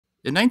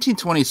In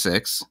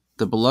 1926,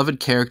 the beloved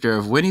character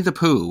of Winnie the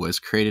Pooh was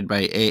created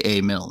by A.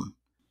 Milne.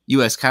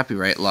 U.S.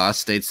 copyright law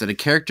states that a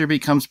character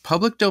becomes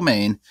public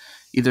domain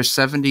either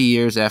 70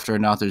 years after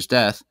an author's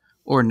death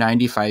or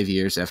 95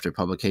 years after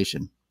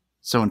publication.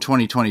 So in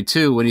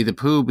 2022, Winnie the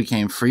Pooh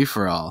became free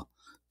for all,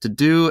 to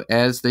do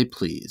as they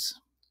please.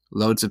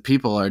 Loads of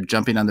people are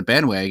jumping on the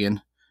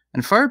bandwagon,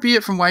 and far be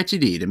it from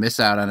YTD to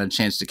miss out on a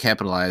chance to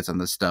capitalize on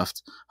the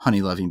stuffed,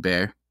 honey-loving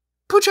bear.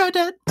 Pooh tried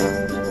that!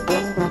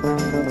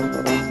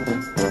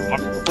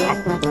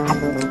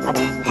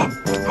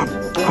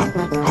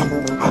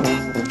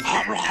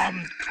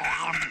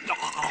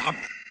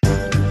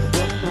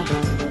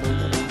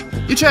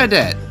 You Tried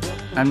Dat.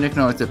 I'm Nick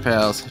North of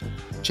Pals.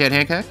 Chad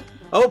Hancock.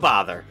 Oh,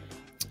 bother.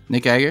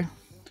 Nick Eiger.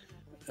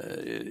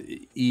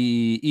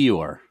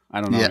 Eeyore.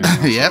 I don't know.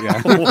 Yeah.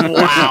 Yep.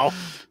 Wow.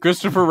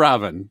 Christopher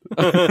Robin.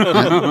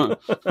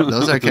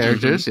 Those are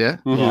characters, yeah.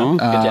 Yeah,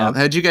 good job.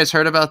 Had you guys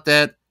heard about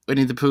that?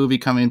 Winnie the Pooh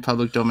becoming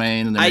public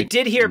domain? And I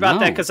did hear about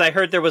that because I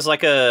heard there was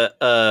like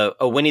a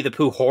Winnie the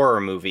Pooh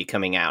horror movie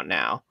coming out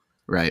now.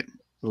 Right.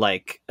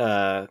 Like,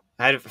 I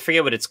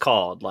forget what it's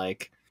called.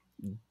 Like,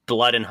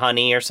 Blood and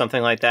Honey or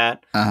something like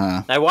that.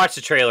 Uh-huh. I watched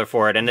the trailer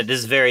for it, and it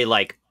is very,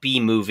 like,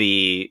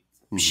 B-movie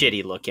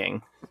shitty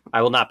looking.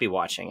 I will not be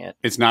watching it.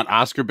 It's not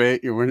Oscar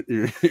bait.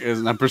 It's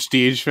not a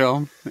prestige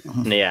film.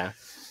 Yeah.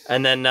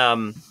 And then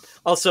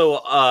also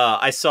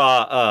I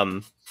saw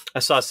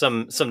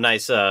some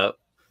nice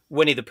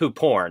Winnie the Pooh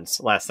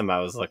porns last time I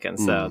was looking,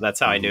 so that's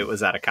how I knew it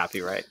was out of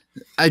copyright.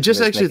 I just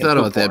actually thought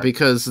about that porn.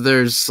 because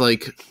there's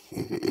like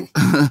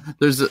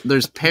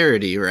there's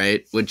parody,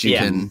 right, which you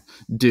can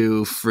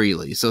do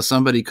freely. So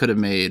somebody could have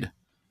made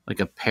like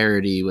a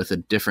parody with a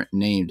different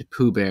named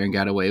Pooh Bear and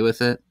got away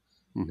with it.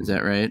 Is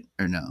that right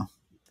or no?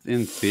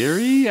 In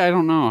theory, I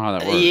don't know how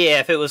that works.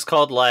 Yeah, if it was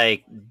called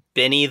like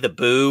Benny the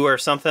Boo or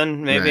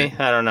something, maybe. Right.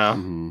 I don't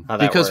know how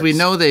that Because we works.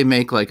 know they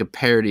make like a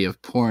parody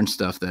of porn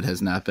stuff that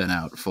has not been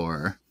out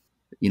for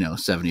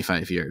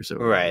 75 years or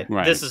whatever.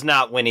 Right. This is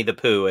not Winnie the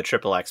Pooh, a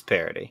Triple X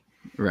parody.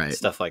 Right.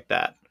 Stuff like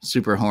that.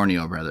 Super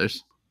Hornio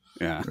Brothers.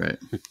 Yeah. Right.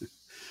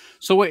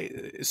 So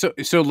wait,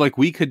 so like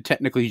we could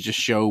technically just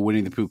show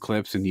Winnie the Pooh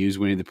clips and use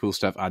Winnie the Pooh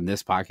stuff on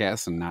this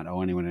podcast and not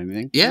owe anyone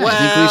anything? Yeah, I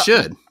think we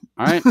should.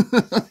 All right.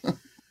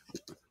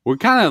 We're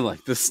kind of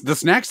like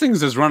this next thing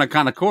is run a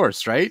kind of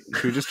course, right?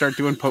 Should we just start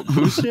doing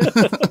Pooh shit?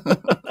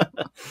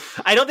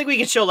 I don't think we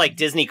can show like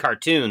Disney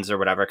cartoons or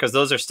whatever because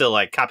those are still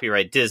like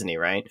copyright Disney,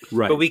 right?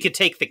 Right. But we could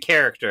take the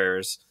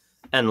characters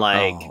and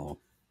like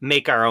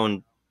make our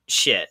own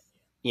shit,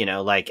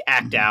 like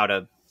act out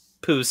a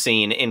Pooh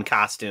scene in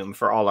costume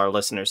for all our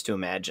listeners to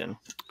imagine.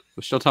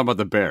 We're still talking about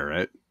the bear,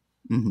 right?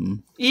 Mm-hmm.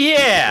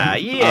 Yeah,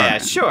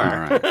 right. sure.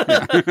 All right.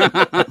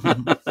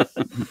 Yeah.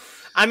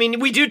 I mean,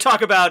 we do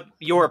talk about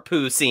your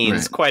Pooh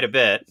scenes quite a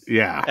bit.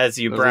 Yeah. As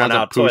you There's brown lots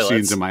of out Pooh toilets.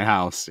 scenes in my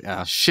house.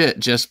 Yeah. Shit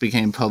just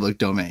became public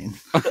domain.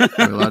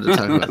 We're allowed to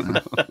talk about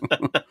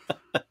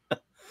that.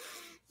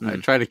 I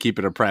try to keep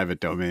it a private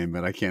domain,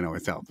 but I can't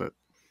always help it.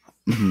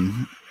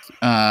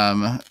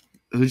 Mm-hmm.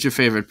 Who's your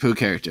favorite Pooh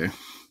character?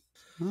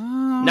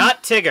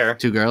 Not Tigger.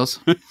 Two girls?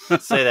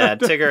 Say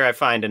that. Tigger I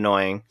find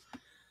annoying.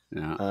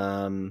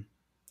 Yeah.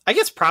 I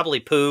guess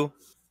probably Pooh.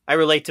 I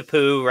relate to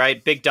Pooh,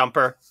 right? Big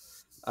dumper.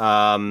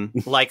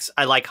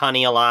 I like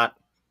Honey a lot.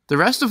 The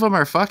rest of them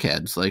are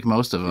fuckheads, like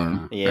most of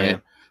them. Yeah.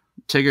 Right?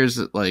 Tigger's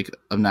like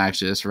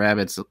obnoxious.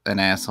 Rabbit's an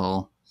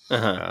asshole.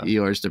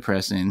 Eeyore's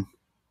depressing.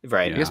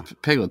 Right. I guess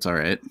Piglet's all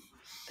right.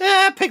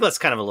 Piglet's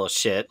kind of a little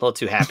shit. A little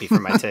too happy for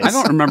my taste. I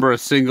don't remember a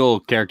single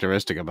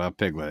characteristic about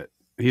Piglet.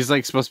 He's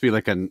like supposed to be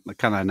like a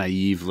kind of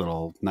naive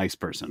little nice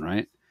person,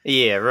 right?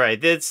 Yeah,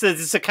 right. It's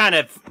a kind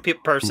of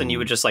person you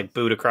would just like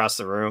boot across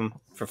the room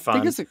for fun.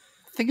 I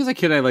think as a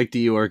kid I liked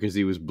Eeyore because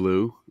he was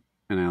blue,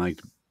 and I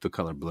liked the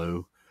color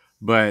blue.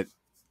 But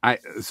I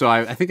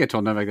think I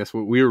told Nev, I guess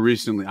we were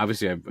recently,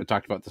 obviously I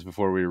talked about this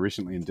before, we were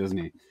recently in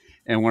Disney,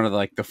 and one of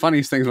the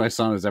funniest things my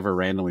son has ever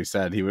randomly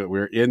said, we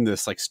were in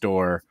this like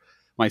store,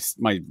 my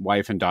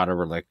wife and daughter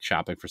were like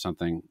shopping for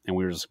something, and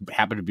we were just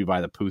happened to be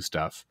by the Pooh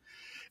stuff,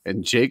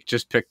 and Jake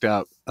just picked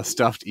up a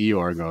stuffed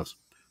Eeyore and goes,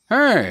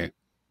 "Hey,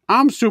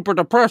 I'm super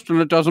depressed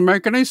and it doesn't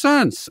make any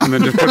sense," and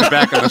then just put it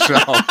back on the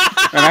shelf.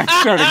 And I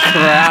started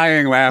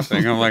crying,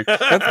 laughing. I'm like,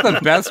 that's the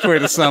best way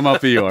to sum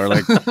up Eeyore.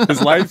 Like,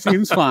 his life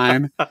seems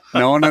fine.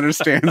 No one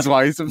understands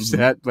why he's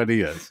upset, but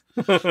he is.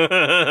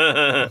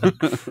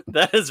 That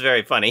is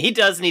very funny. He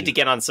does need to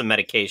get on some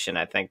medication,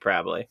 I think,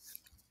 probably.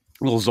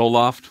 A little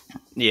Zoloft.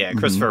 Yeah,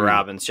 Christopher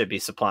Robin should be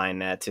supplying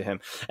that to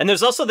him. And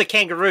there's also the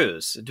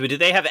kangaroos. Do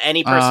they have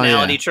any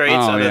personality traits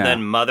other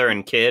than mother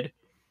and kid?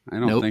 I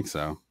don't think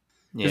so.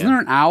 Yeah. Isn't there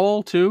an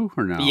owl, too,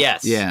 or no?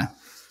 Yes. Yeah.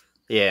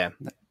 Yeah.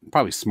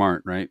 Probably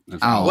smart, right?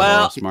 Oh,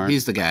 well, smart.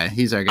 He's the guy.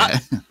 He's our guy.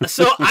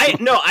 So I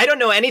don't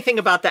know anything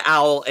about the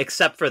owl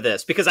except for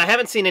this, because I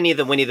haven't seen any of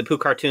the Winnie the Pooh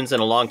cartoons in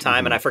a long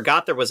time, and I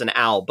forgot there was an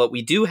owl. But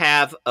we do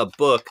have a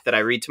book that I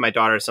read to my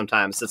daughter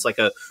sometimes. It's like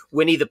a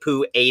Winnie the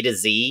Pooh A to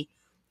Z,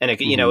 and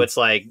it's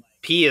like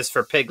P is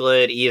for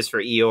Piglet, E is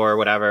for Eeyore, or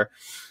whatever.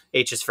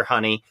 H is for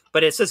honey,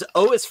 but it says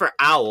O is for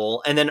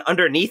owl, and then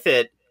underneath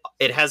it,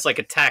 it has like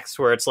a text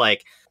where it's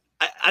like,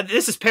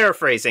 this is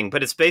paraphrasing,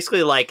 but it's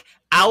basically like,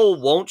 owl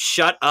won't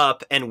shut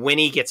up, and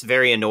Winnie gets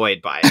very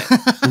annoyed by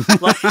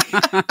it. Like,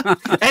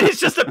 and it's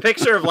just a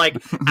picture of like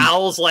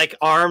owl's like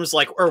arms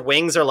like or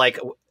wings are like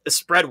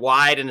spread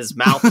wide and his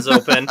mouth is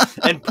open,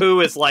 and Pooh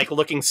is like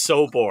looking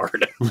so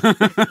bored.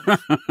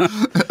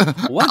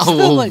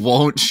 Owl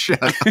won't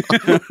shut up.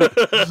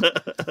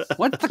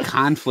 What's the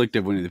conflict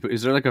of Winnie the Pooh?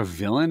 Is there like a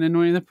villain in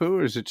Winnie the Pooh,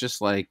 or is it just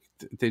like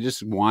they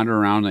just wander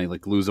around and they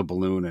like lose a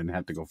balloon and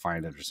have to go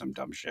find it or some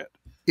dumb shit?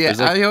 Yeah,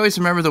 I always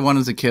remember the one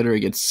as a kid where he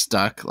gets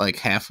stuck like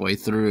halfway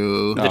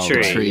through the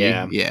tree.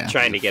 Yeah,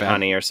 trying to get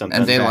honey or something.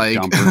 And they like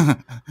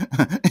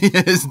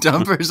his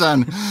dumper's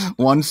on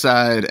one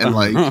side, and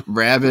like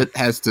Rabbit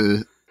has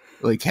to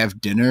like have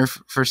dinner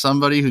for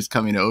somebody who's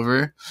coming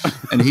over,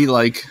 and he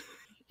like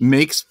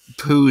makes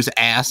Pooh's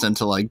ass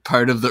into like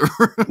part of the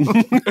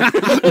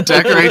room,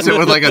 decorates it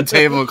with like a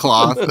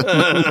tablecloth.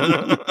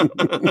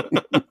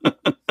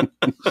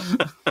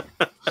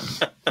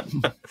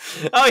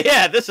 Oh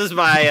yeah, this is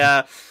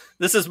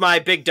my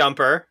big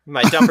dumper,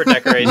 my dumper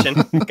decoration.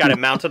 Got it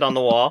mounted on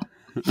the wall.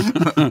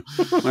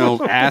 My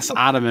old ass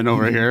ottoman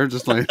over here,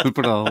 just like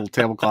put a little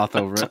tablecloth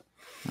over it.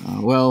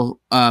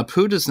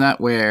 Pooh does not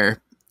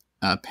wear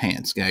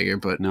pants, Geiger,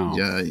 but no.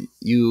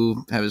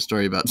 You have a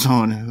story about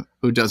someone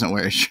who doesn't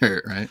wear a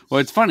shirt, right?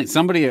 Well, it's funny.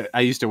 Somebody I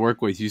used to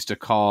work with used to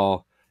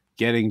call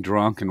getting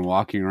drunk and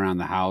walking around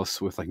the house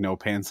with like no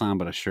pants on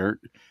but a shirt.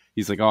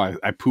 He's like, "Oh,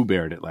 I Pooh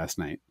Beared it last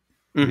night."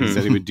 Mm-hmm. He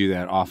said he would do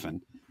that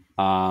often.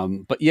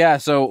 But yeah,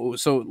 so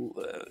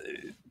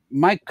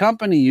my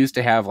company used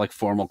to have like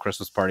formal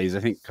Christmas parties. I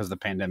think because of the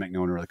pandemic, no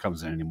one really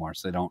comes in anymore.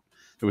 So there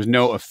was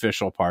no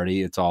official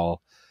party. It's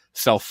all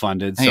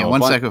self-funded. Hang on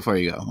one second before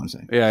you go. 1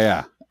 second.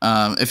 Yeah.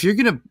 If you're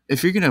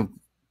gonna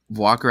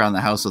walk around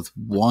the house with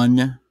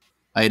one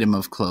item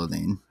of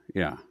clothing,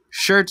 yeah,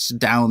 shirts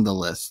down the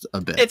list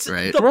a bit. It's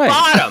right? the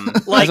bottom.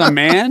 Like, as a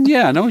man,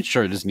 yeah, no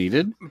shirt is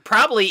needed.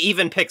 Probably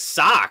even pick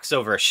socks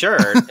over a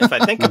shirt if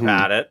I think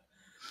about it.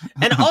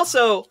 And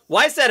also,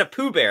 why is that a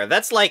Pooh Bear?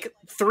 That's like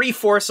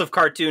 3/4 of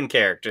cartoon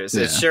characters.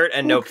 Yeah. It's shirt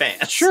and no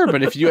pants. Sure,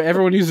 but if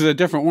everyone uses a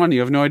different one, you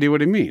have no idea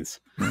what it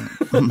means.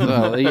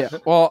 Yeah.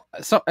 Well,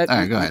 so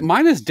right, go ahead.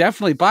 Mine is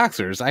definitely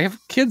boxers. I have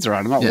kids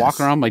around. I'm not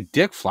walking around with my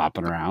dick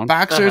flopping around.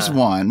 Boxers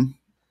one,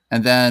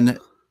 and then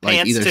like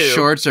pants either 2.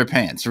 Shorts or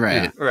pants.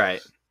 Right. Yeah.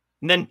 Right.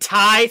 And then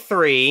tie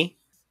 3.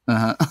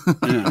 Yeah.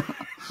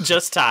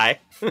 Just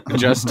tie.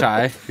 Just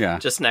tie. Yeah.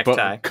 Just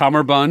necktie.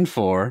 Cummerbund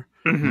 4.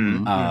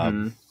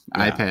 Mm-hmm.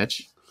 Eye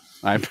patch.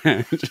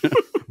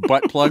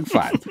 Butt plug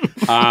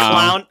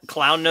 5.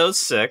 Clown nose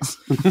 6.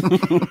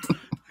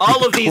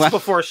 All of these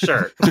before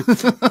shirt.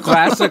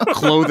 Classic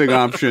clothing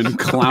option,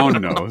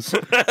 clown nose.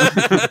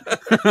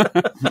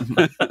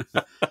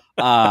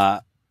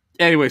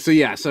 Anyway,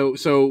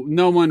 so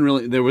no one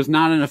really. There was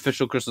not an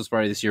official Christmas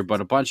party this year,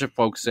 but a bunch of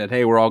folks said,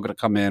 "Hey, we're all going to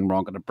come in. We're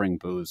all going to bring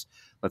booze.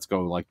 Let's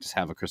go, like, just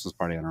have a Christmas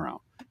party on our own,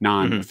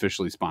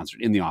 non-officially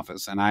sponsored in the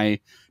office." And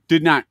I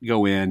did not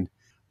go in.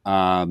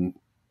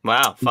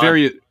 Wow.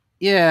 Fun.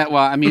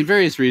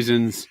 Various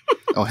reasons.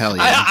 Oh, hell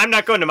yeah. I'm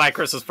not going to my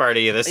Christmas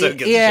party either. So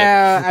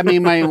yeah, I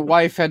mean, my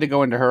wife had to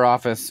go into her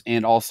office,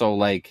 and also,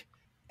 like,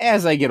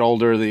 as I get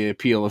older, the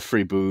appeal of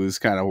free booze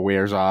kind of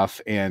wears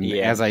off. And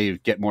as I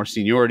get more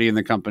seniority in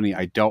the company,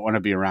 I don't want to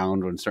be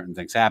around when certain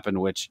things happen,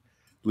 which,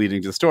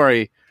 leading to the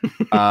story,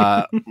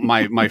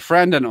 my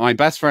friend and my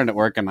best friend at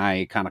work and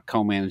I kind of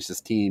co-manage this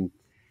team.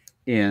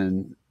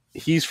 And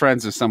he's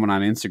friends with someone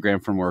on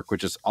Instagram from work,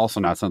 which is also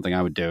not something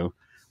I would do,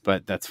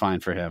 but that's fine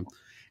for him.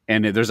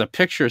 And there's a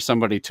picture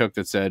somebody took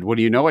that said, "Well,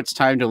 do you know it's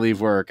time to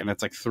leave work?" And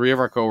it's like 3 of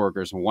our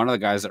coworkers, and one of the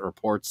guys that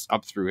reports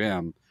up through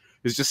him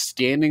is just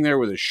standing there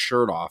with his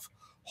shirt off,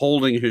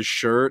 holding his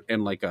shirt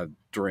and like a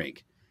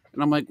drink.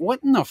 And I'm like,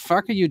 what in the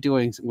fuck are you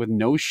doing with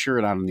no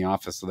shirt on in the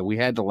office? So that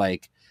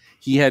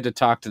he had to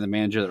talk to the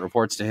manager that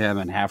reports to him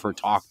and have her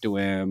talk to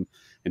him.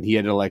 And he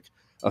had to like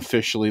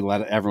officially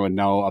let everyone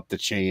know up the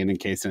chain in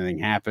case anything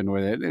happened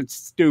with it. It's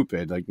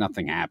stupid. Like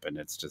nothing happened.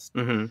 It's just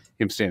him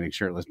standing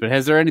shirtless. But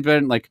has there any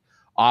been like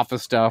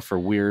office stuff or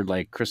weird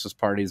like Christmas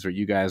parties where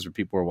you guys or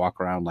people were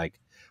walking around like,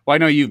 well, I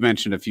know you've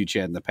mentioned a few,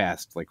 Chad, in the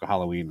past, like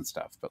Halloween and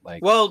stuff, but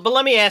like... Well, but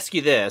let me ask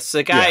you this.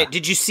 The guy,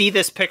 did you see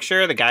this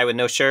picture, the guy with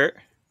no shirt?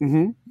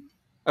 Mm-hmm.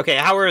 Okay,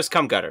 how are his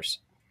cum gutters?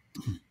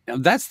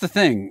 That's the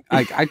thing.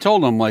 I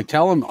told him, like,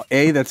 tell him,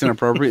 A, that's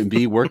inappropriate, and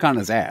B, work on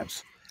his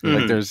abs.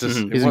 Like, there's this...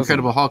 He's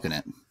Incredible Hulk in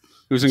it.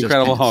 It was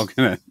Incredible Hulk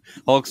in it.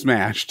 Hulk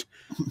smashed.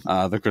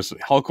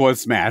 Hulk was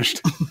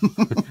smashed.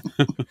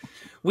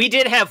 We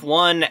did have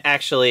one,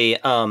 actually.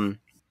 I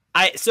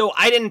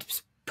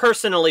didn't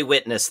personally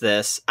witness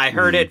this. I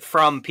heard it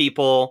from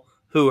people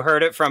who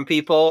heard it from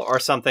people or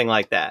something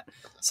like that.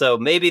 So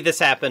maybe this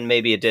happened,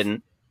 maybe it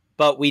didn't.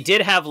 But we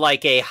did have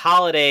like a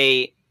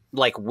holiday,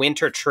 like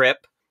winter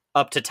trip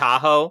up to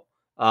Tahoe.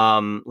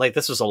 Like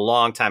this was a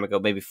long time ago,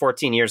 maybe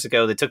 14 years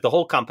ago. They took the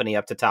whole company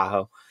up to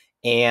Tahoe.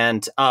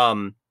 And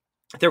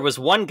there was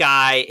one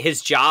guy,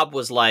 his job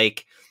was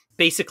like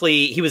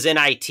basically he was in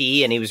IT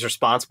and he was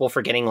responsible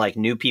for getting like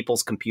new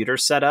people's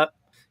computers set up.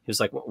 He was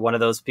like one of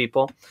those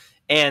people.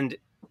 And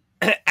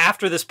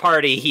after this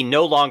party, he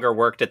no longer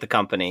worked at the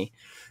company.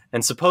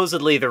 And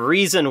supposedly the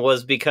reason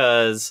was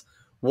because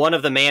one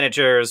of the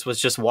managers was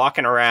just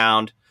walking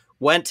around,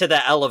 went to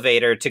the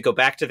elevator to go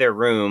back to their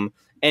room,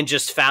 and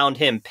just found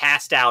him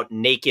passed out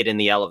naked in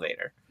the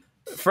elevator.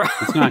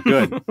 It's not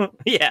good.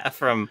 Yeah,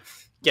 from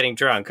getting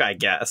drunk, I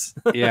guess.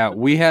 Yeah,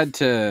 we had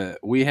to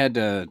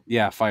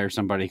fire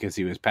somebody because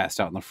he was passed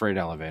out in the freight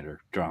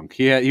elevator drunk.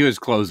 He was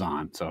clothes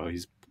on, so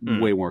he's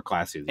way more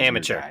classy than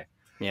amateur. Guy.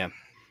 Yeah,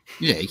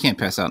 you can't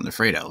pass out in the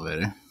freight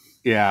elevator.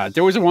 Yeah,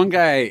 there was one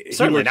guy.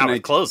 Certainly not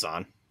with clothes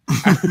on.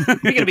 You're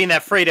going to be in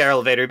that freight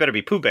elevator, you better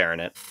be Pooh Bear in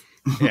it.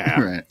 Yeah.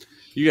 Right.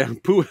 You got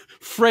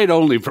freight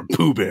only for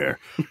Pooh Bear.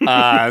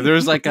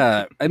 There's like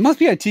it must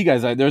be IT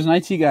guys. There's an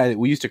IT guy that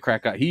we used to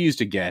crack up. He used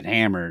to get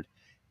hammered.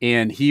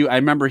 And I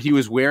remember he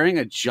was wearing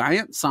a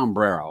giant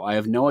sombrero. I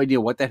have no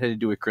idea what that had to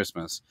do with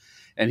Christmas.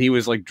 And he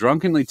was like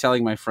drunkenly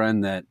telling my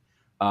friend that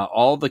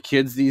all the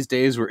kids these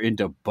days were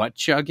into butt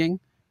chugging,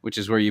 which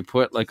is where you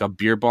put like a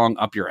beer bong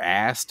up your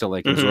ass to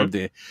like absorb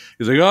the.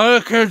 He's like, "Oh,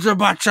 the kids are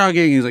butt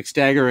chugging." He's like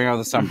staggering out of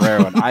the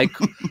sombrero, and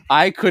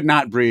I could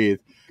not breathe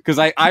because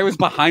I was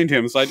behind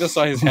him, so I just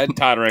saw his head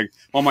tottering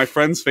while my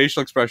friend's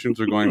facial expressions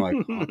were going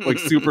like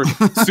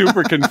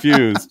super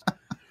confused.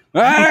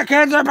 Ah, the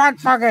kids are butt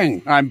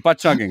chugging. I'm butt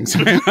chugging.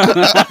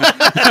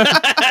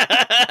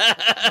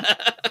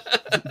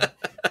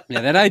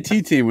 Yeah, that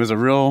IT team was a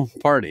real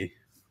party.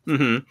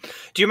 Mm-hmm.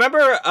 Do you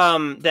remember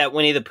that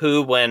Winnie the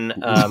Pooh when...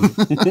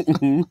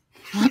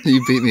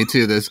 You beat me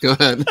to this. Go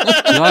ahead.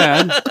 Go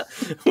ahead.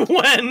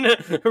 When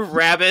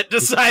Rabbit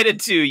decided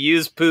to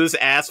use Pooh's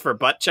ass for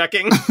butt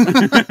chucking? Do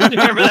you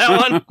remember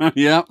that one?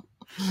 Yep.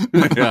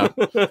 Yeah.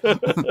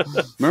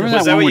 Remember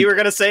was that what you were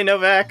going to say,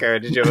 Novak, or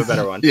did you have a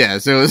better one? Yeah,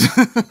 so it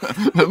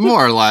was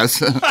more or less.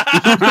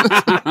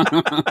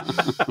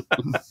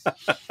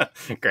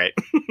 Great.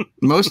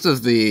 Most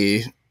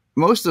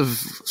of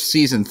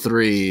season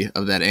 3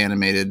 of that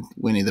animated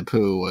Winnie the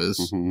Pooh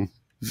was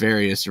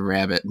various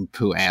Rabbit and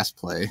Pooh ass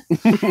play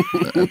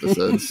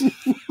episodes.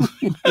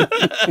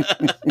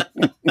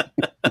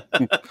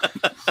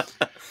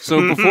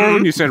 So before,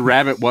 when you said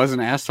Rabbit was an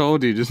asshole,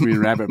 do you just mean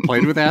Rabbit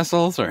played with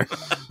assholes, or?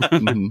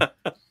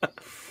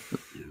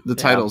 The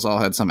titles all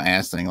had some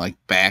ass thing, like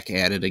 "Back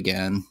at It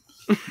Again,"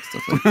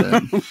 stuff like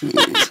that.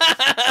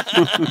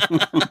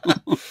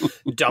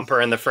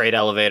 Dumper in the freight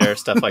elevator,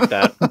 stuff like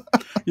that.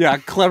 Yeah,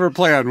 clever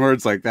play on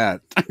words like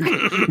that.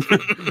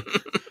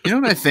 You know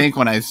what I think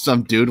when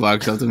some dude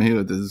walks up to me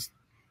with his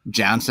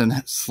Johnson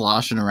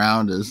sloshing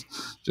around is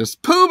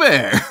just Pooh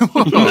Bear.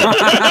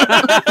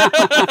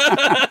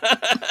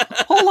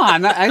 Hold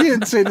on, I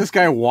didn't say this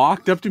guy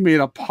walked up to me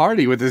at a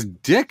party with his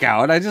dick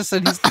out. I just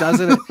said he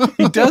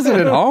does it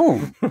at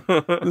home.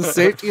 The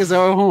safety is at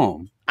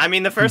home. I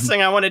mean, the first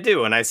thing I want to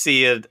do when I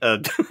see a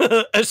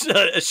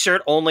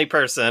shirt-only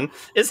person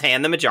is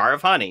hand them a jar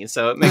of honey,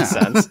 so it makes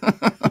sense.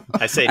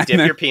 I say,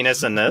 dip your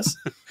penis in this.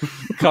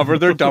 Cover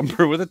their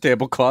dumper with a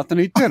tablecloth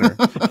and eat dinner.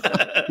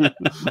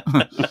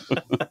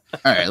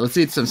 All right, let's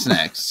eat some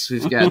snacks.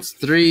 We've got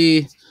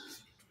 3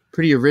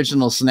 pretty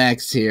original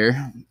snacks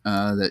here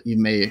that you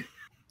may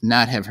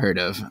not have heard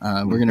of.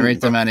 We're going to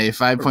rate them on a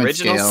 5-point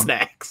original scale.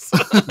 Snacks.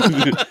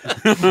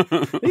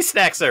 These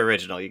snacks are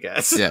original, you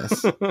guys.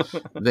 Yes.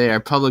 They are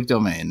public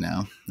domain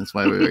now. That's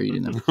why we were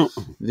eating them.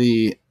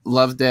 The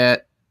love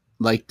that,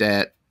 like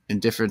that,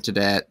 indifferent to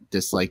that,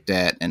 dislike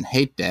that, and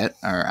hate that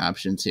are our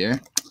options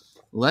here.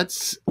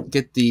 Let's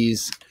get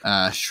these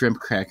shrimp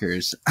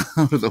crackers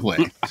out of the way.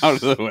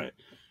 Out of the way.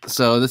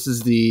 So this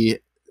is the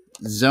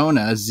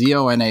Zona,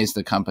 Zona is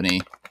the company,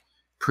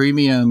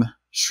 premium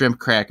shrimp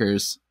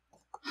crackers,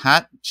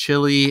 hot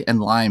chili and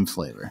lime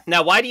flavor.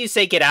 Now, why do you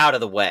say get out of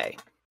the way?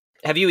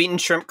 Have you eaten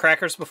shrimp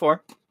crackers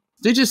before?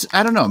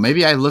 I don't know.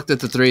 Maybe I looked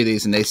at the 3 of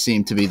these and they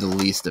seem to be the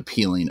least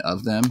appealing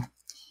of them.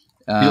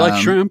 You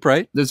like shrimp,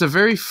 right? There's a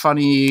very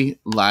funny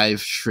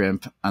live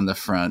shrimp on the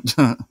front.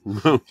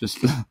 Just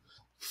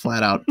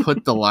flat out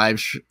put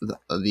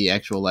the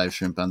actual live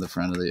shrimp on the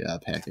front of the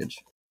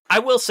package. I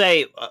will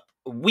say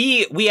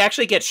we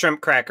actually get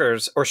shrimp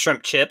crackers or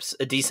shrimp chips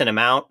a decent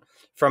amount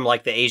from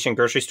like the Asian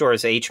grocery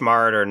stores, H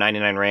Mart or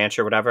 99 Ranch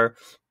or whatever.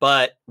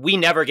 But we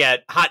never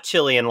get hot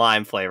chili and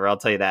lime flavor, I'll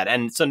tell you that.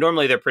 And so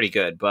normally they're pretty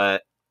good,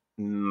 but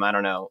I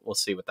don't know. We'll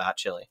see with the hot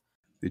chili.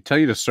 They tell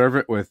you to serve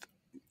it with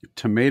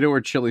tomato or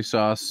chili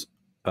sauce,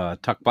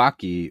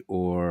 tteokbokki,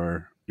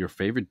 or your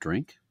favorite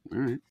drink. All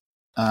right.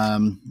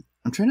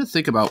 I'm trying to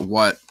think about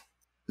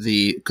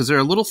because they're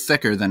a little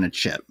thicker than a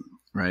chip,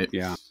 right?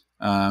 Yeah.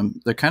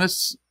 They're kind of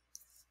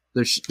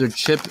they're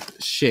chip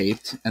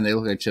shaped and they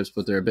look like chips,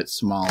 but they're a bit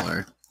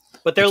smaller.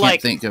 But they're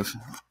like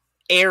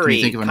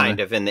airy think of kind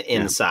of in the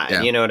inside.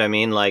 Yeah. You know what I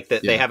mean? Like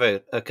that they have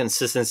a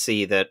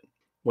consistency that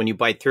when you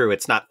bite through,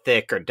 it's not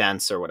thick or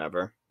dense or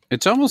whatever.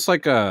 It's almost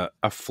like a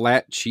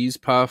flat cheese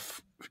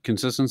puff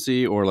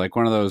consistency, or like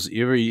one of those.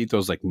 You ever eat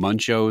those like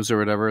Munchos or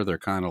whatever? They're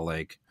kind of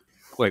like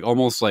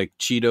almost like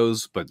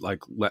Cheetos, but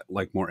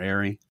like more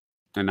airy.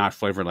 and not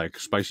flavored like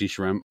spicy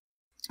shrimp.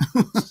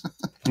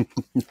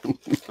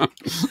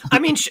 I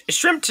mean,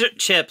 shrimp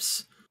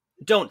chips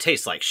don't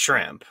taste like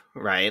shrimp,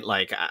 right?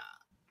 Like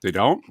They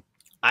don't?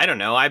 I don't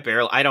know. I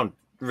don't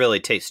really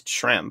taste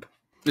shrimp.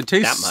 It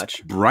tastes that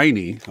much.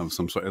 briny of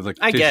some sort. It's like,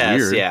 I guess,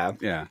 weird. yeah.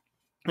 Yeah.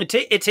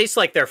 It tastes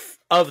like they're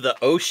of the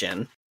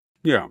ocean.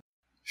 Yeah.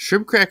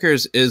 Shrimp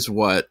crackers is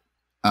what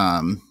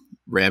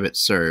Rabbit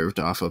served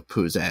off of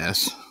Pooh's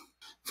ass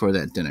for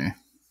that dinner.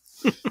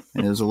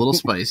 And it was a little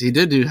spicy. He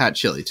did do hot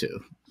chili too.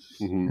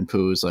 Mm-hmm. And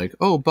Pooh was like,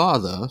 "Oh,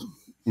 bother."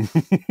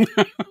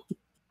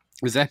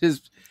 Is that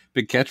his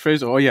big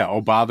catchphrase? Oh, yeah.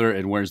 Oh, bother,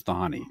 and where's the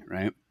honey,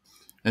 right?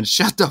 And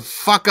shut the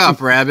fuck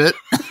up, Rabbit.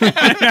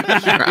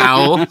 Or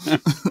Owl.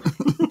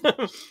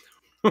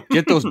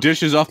 Get those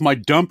dishes off my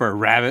dumper,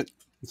 Rabbit.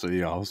 That's what he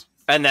yells.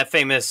 And that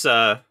famous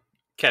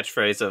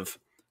catchphrase of,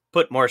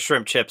 put more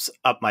shrimp chips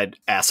up my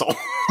asshole.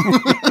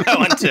 That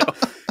one too.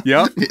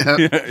 Yep.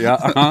 Yeah.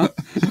 Uh-huh.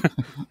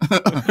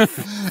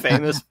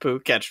 Famous Pooh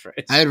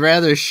catchphrase. I'd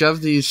rather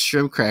shove these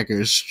shrimp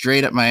crackers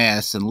straight up my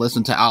ass and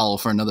listen to Owl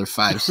for another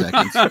 5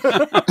 seconds.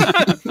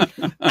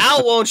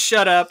 Owl won't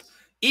shut up.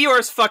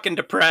 Eeyore's fucking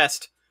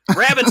depressed.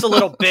 Rabbit's a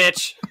little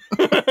bitch.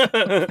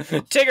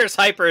 Tigger's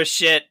hyper as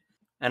shit.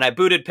 And I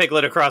booted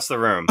Piglet across the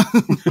room.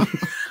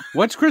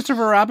 What's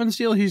Christopher Robin's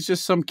deal? He's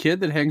just some kid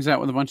that hangs out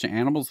with a bunch of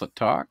animals that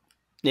talk?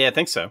 Yeah, I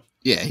think so.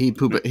 Yeah, he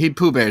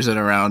Pooh Bears it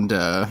around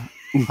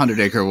 100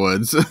 Acre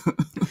Woods.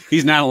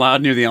 He's not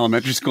allowed near the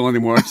elementary school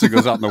anymore, so he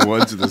goes out in the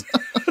woods with his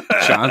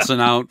Johnson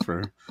out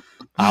for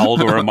Owl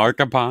to remark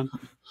upon.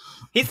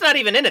 He's not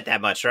even in it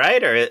that much,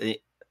 right? Or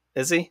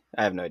is he?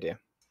 I have no idea.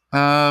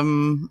 I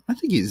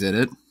think he's in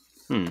it.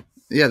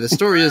 Yeah, the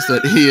story is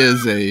that he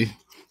is a...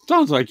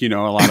 Sounds like you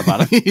know a lot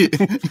about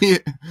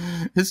it.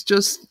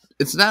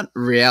 It's not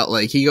real.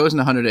 Like, he goes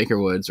into 100 Acre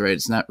Woods, right?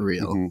 It's not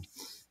real. Mm-hmm.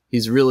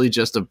 He's really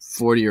just a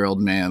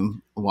 40-year-old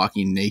man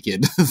walking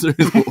naked through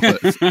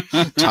the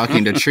woods,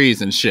 talking to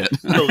trees and shit.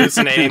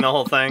 Hallucinating the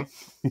whole thing.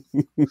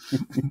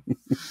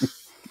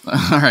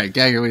 All right,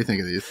 Gagger, what do you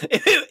think of these?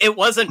 It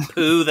wasn't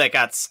Pooh that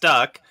got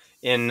stuck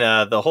in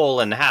the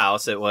hole in the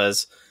house. It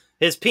was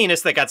his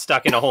penis that got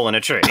stuck in a hole in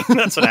a tree.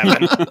 That's what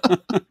happened.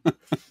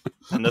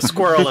 And the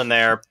squirrel in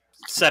there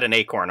set an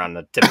acorn on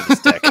the tip of his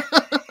dick.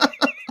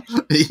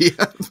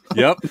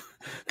 Yep.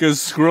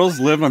 Because squirrels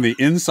live on the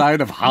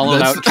inside of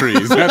hollowed out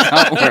trees. That's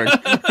how it works.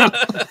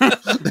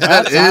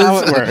 That's how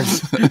it works.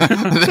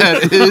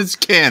 That is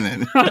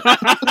canon.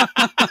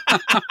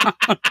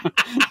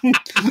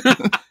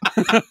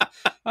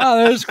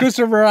 Oh, there's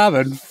Christopher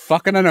Robin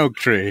fucking an oak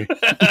tree.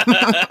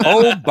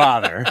 Oh,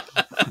 bother.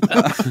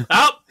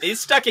 Oh, he's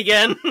stuck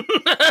again.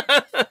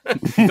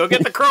 Go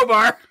get the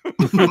crowbar.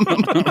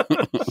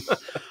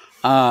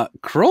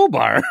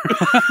 Crowbar?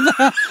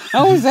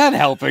 How is that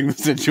helping the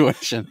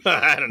situation?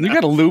 I don't know. You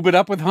got to lube it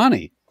up with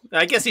honey.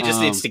 I guess he just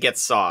needs to get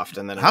soft,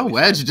 and then how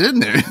wedged in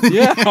there?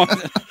 Yeah.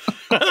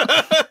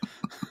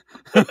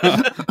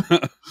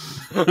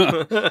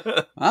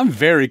 I'm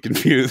very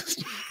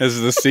confused as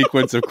to the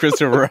sequence of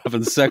Christopher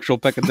Robin's sexual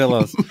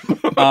peccadillos.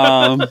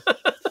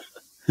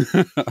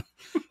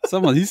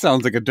 He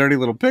sounds like a dirty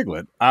little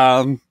piglet.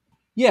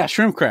 Yeah,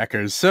 shrimp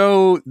crackers.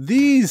 So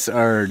these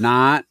are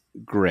not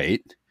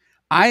great.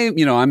 I'm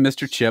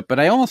Mr. Chip, but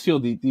I almost feel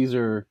these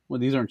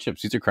aren't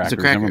chips. These are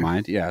crackers. Never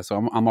mind. Yeah, so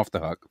I'm off the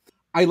hook.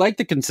 I like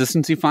the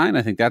consistency fine.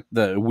 I think that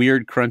the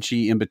weird,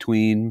 crunchy, in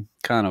between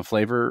kind of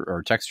flavor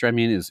or texture,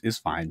 is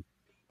fine.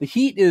 The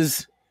heat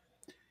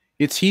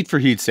it's heat for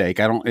heat's sake.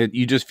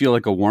 You just feel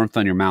like a warmth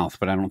on your mouth,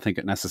 but I don't think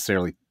it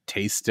necessarily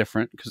tastes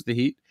different because of the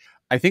heat.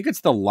 I think it's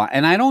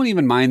and I don't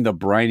even mind the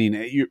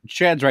brining.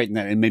 Chad's right in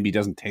that it maybe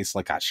doesn't taste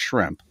like a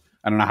shrimp.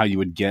 I don't know how you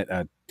would get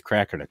a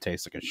cracker that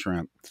tastes like a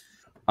shrimp.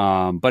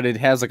 But it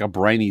has like a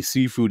briny,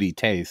 seafoody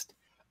taste.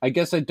 I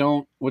guess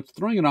what's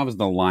throwing it off is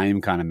the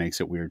lime kind of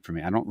makes it weird for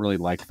me. I don't really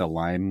like the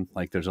lime.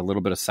 Like there's a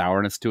little bit of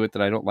sourness to it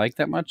that I don't like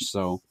that much.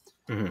 So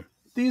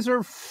these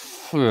are,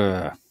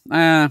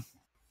 I'm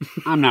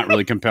not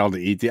really compelled to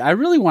eat these. I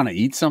really want to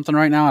eat something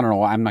right now. I don't know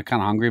why. I'm not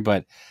kind of hungry,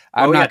 but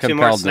I'm not compelled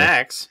 2 more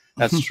snacks.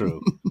 That's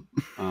true.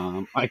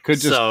 I could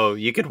just. So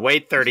you could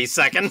wait 30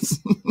 seconds.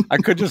 I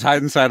could just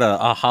hide inside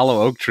a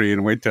hollow oak tree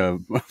and wait to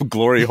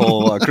glory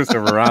hole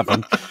Christopher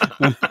Robin.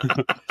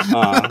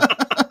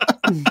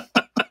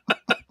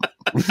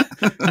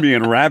 Me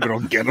and Rabbit will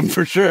get him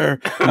for sure.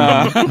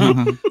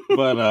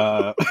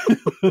 But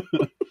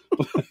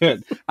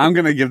I'm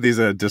gonna give these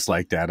a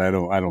dislike, Dad. I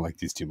don't like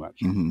these too much.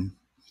 Mm-hmm.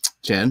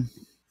 Jen?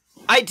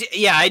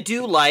 I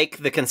do like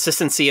the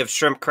consistency of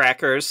shrimp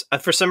crackers.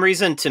 For some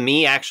reason, to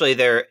me, actually,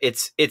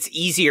 it's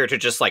easier to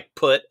just like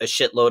put a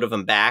shitload of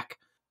them back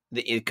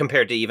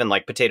compared to even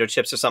like potato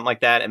chips or something like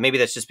that. And maybe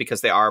that's just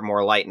because they are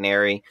more light and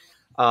airy.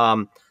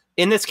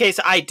 In this case,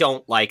 I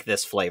don't like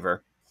this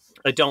flavor.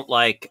 I don't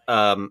like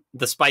the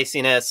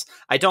spiciness.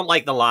 I don't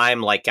like the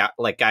lime, like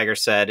Geiger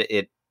said.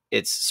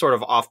 It's sort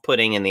of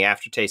off-putting in the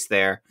aftertaste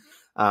there.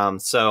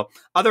 So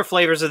other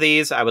flavors of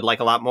these I would like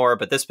a lot more,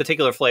 but this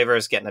particular flavor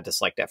is getting a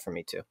dislike that for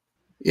me too.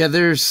 Yeah,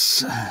 there's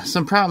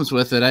some problems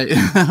with it. I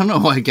don't know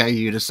why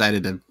you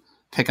decided to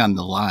pick on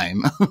the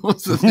lime.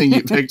 What's the thing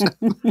you picked?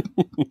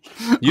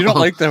 You don't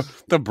like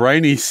the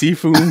briny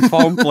seafood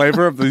foam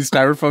flavor of these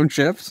styrofoam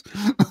chips?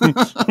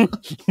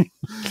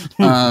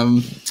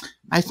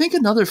 I think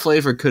another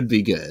flavor could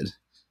be good.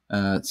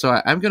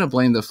 So I'm going to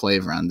blame the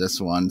flavor on this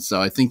one.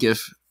 So I think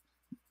if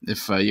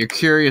you're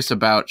curious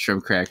about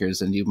shrimp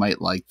crackers and you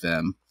might like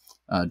them,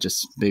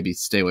 just maybe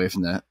stay away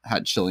from the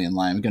hot chili and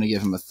lime. I'm going to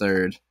give them a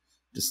third,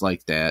 just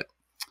like that.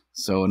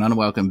 So an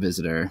unwelcome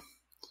visitor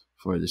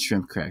for the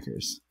shrimp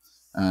crackers.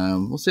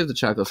 We'll save the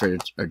chocolate for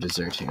our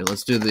dessert here.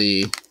 Let's do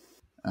the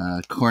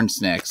corn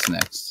snacks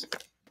next.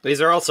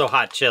 These are also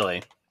hot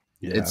chili.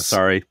 Yeah, It's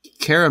sorry.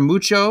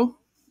 Karamucho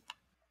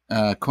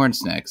corn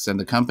snacks, and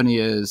the company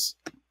is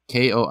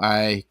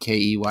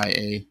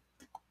Koikeya.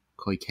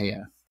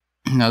 Koikeya.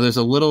 Now, there's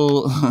a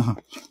little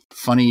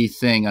funny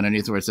thing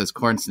underneath where it says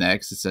corn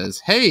snacks. It says,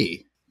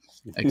 "Hey!"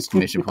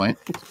 Exclamation point.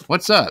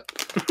 What's up?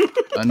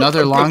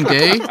 Another long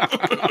day?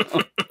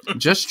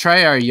 Just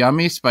try our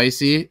yummy,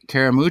 spicy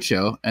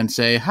Karamucho and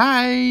say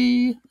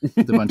hi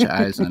with a bunch of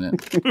eyes on it.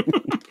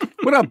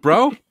 What up,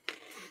 bro?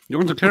 You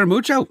want some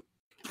Karamucho?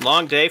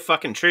 Long day,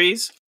 fucking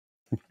trees.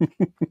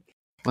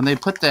 When they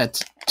put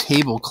that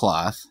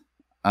tablecloth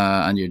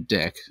on your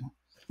dick,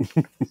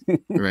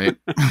 right?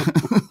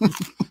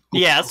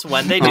 Yes,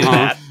 when they do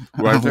that.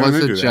 Right there Was they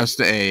it do that.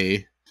 just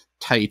a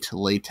tight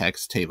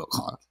latex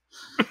tablecloth?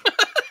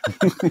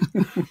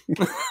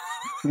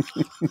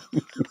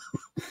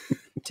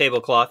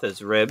 Tablecloth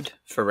is ribbed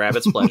for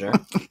rabbit's pleasure.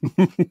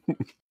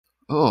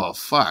 Oh,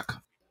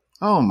 fuck.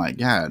 Oh, my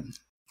God.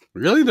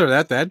 Really?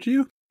 They're that to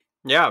you?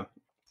 Yeah.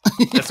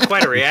 That's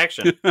quite a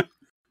reaction.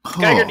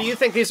 Geiger, do you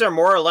think these are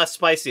more or less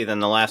spicy than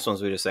the last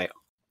ones we just say?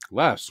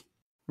 Less.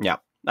 Yeah,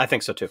 I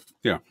think so too.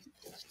 Yeah.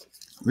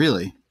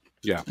 Really?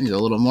 Yeah. He's a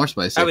little more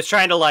spicy. I was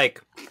trying to Oh, yeah.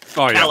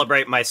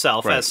 calibrate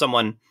myself Right. as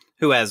someone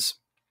who has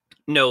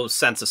no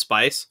sense of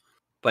spice,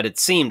 but it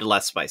seemed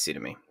less spicy to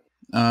me.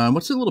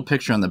 What's the little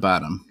picture on the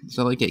bottom? Is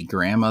that like a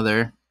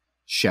grandmother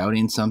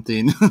shouting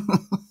something?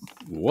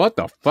 What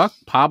the fuck?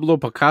 Pablo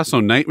Picasso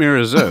nightmare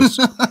is this?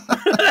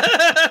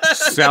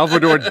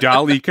 Salvador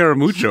Dali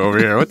Karamucho over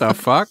here. What the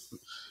fuck?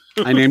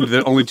 I named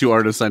the only two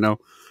artists I know.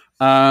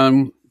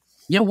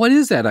 Yeah, what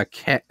is that? A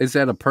cat? Is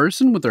that a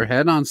person with their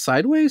head on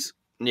sideways?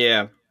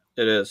 Yeah,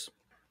 it is.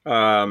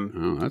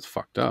 Oh, that's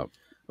fucked up.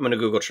 I'm gonna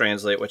Google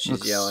Translate what she's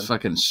Looks yelling.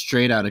 fucking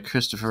straight out of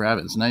Christopher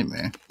Robin's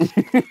Nightmare.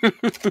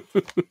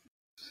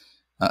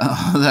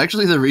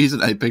 Actually, the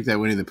reason I picked that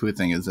Winnie the Pooh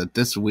thing is that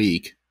this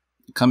week,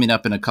 coming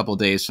up in a couple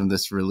days from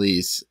this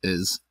release,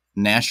 is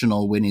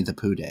National Winnie the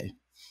Pooh Day.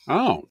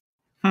 Oh.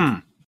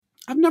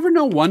 I've never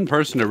known one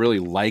person to really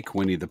like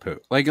Winnie the Pooh.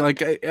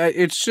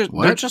 It's just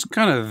What? they're just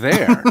kind of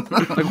there.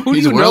 Like, who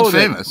He's do you world know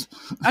that- famous.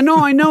 I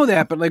know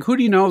that, but like, who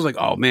do you know is like,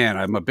 oh man,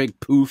 I'm a big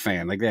Pooh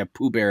fan. Like they have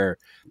Pooh Bear,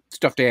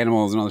 stuffed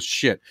animals, and all this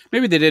shit.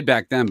 Maybe they did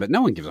back then, but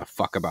no one gives a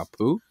fuck about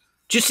Pooh.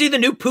 Did you see the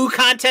new Pooh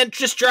content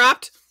just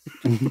dropped?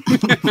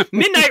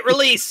 Midnight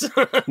release.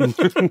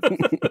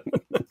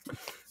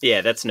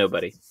 Yeah, that's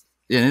nobody.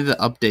 Yeah, they need to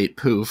update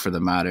Pooh for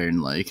the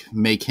modern, like,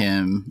 make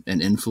him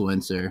an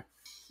influencer.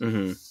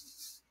 Mm-hmm.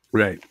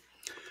 Right.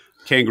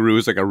 Kangaroo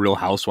is like a real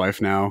housewife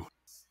now.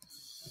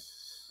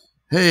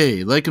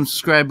 Hey, like and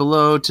subscribe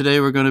below. Today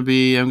I'm going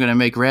to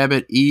make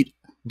Rabbit eat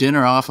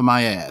dinner off of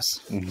my ass.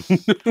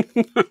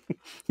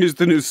 He's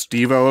the new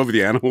Steve-O of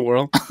the animal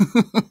world.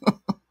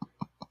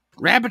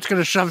 Rabbit's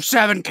gonna shove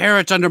 7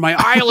 carrots under my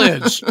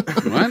eyelids.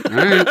 What? All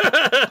right.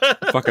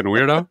 Fucking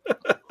weirdo.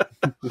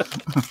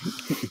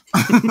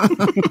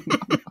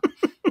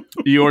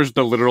 Eeyore's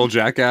the literal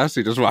jackass.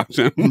 He just walks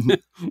in.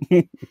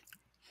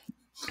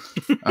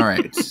 All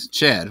right,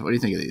 Chad, what do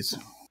you think of these?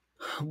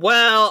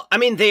 Well, I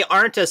mean, they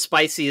aren't as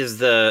spicy as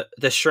the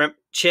shrimp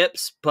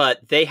chips,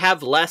 but they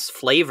have less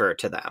flavor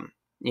to them,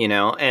 you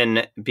know,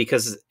 and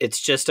because it's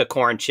just a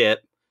corn chip,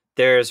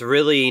 there's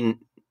really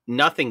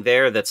nothing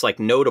there that's like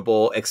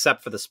notable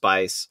except for the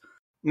spice.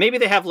 Maybe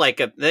they have like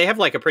a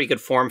pretty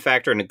good form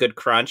factor and a good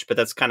crunch, but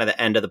that's kind of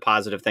the end of the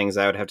positive things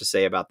I would have to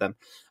say about them.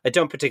 I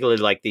don't particularly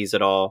like these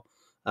at all.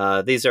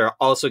 These are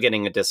also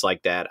getting a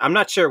dislike dad. I'm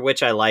not sure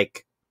which I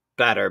like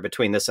better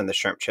between this and the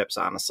shrimp chips,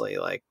 honestly.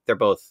 Like they're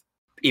both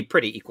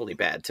pretty equally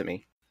bad to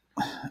me.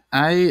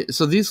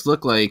 So these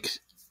look like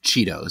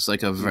Cheetos,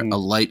 like a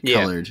light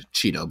colored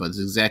Cheeto, but it's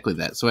exactly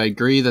that. So I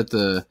agree that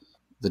the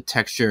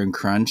texture and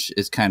crunch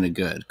is kind of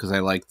good because I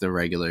like the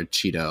regular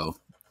Cheeto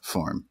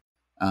form.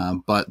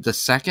 But the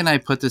second I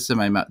put this in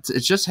my mouth,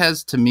 it just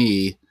has to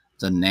me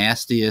the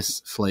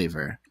nastiest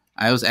flavor.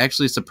 I was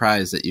actually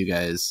surprised that you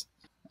guys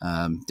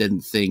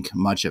didn't think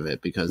much of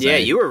it because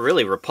you were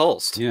really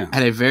repulsed. Yeah, I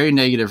had a very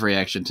negative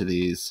reaction to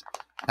these.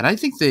 And I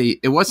think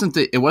it wasn't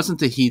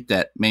the heat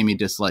that made me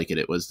dislike it.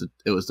 It was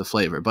the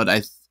flavor.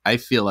 But I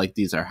feel like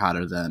these are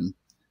hotter than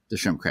the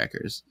shrimp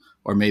crackers.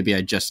 Or maybe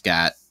I just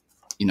got,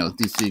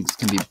 these things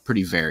can be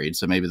pretty varied.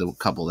 So maybe the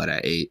couple that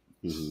I ate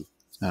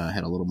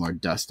had a little more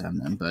dust on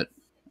them. But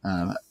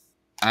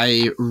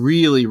I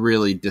really,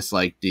 really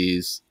disliked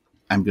these.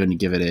 I'm going to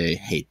give it a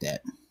hate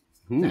that.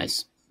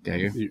 Nice.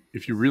 Geiger?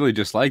 If you really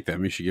dislike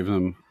them, you should give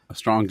them a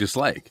strong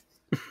dislike.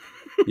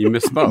 You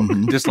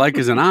misspoke. Dislike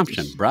is an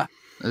option, bruh.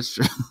 That's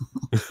true.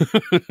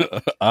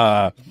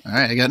 All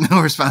right, I got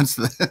no response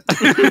to that.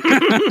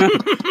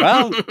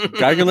 Well,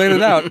 calculate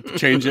it out.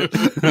 Change it.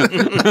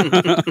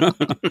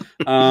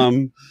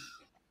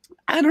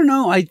 I don't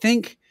know. I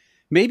think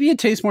maybe it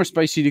tastes more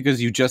spicy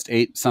because you just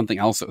ate something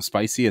else that was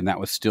spicy and that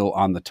was still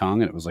on the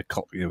tongue and it was like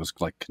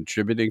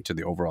contributing to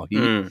the overall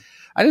heat.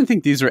 I didn't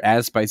think these were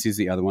as spicy as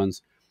the other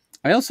ones.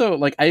 I also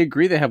I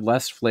agree they have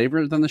less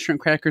flavor than the shrimp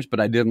crackers, but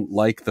I didn't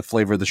like the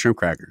flavor of the shrimp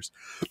crackers.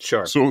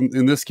 Sure. So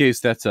in this case,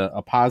 that's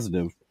a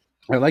positive.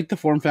 I like the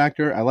form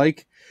factor. I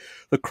like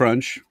the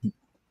crunch.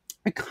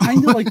 I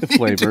kind of like the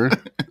flavor.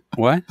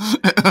 What?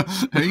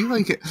 Are you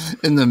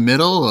in the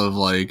middle of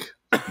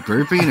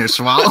burping or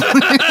swallowing?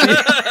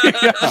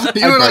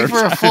 You were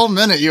for a full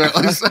minute. You were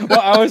well,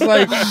 I was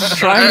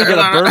trying to get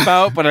a burp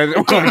out, but I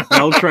didn't want to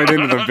belch right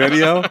into the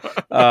video.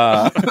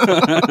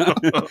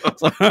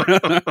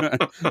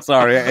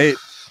 Sorry, I ate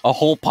a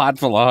whole pot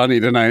full of honey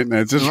tonight, and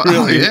it's just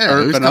really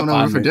coming up over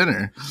on for me.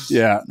 dinner.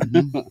 Yeah.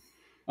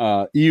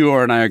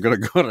 Eeyore and I are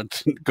going to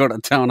go to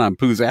town on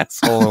Pooh's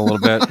asshole a little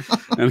bit,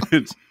 and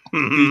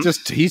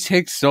he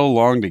takes so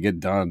long to get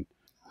done.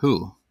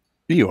 Who?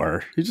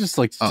 Eeyore. He just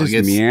takes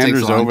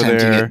meanders a long over time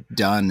there. to get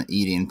done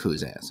eating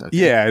Pooh's ass. Okay.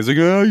 Yeah, he's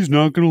he's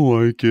not gonna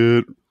like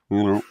it.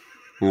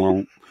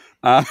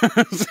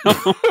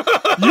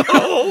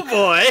 Oh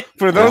boy!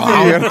 For those of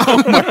you at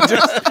home,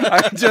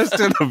 I just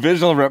did a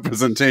visual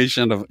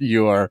representation of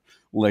Eeyore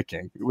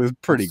licking. It was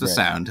pretty What's great. the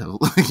sound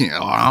of licking.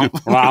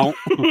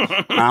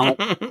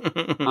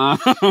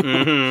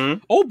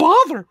 Oh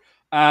bother!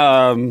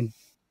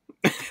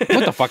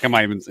 What the fuck am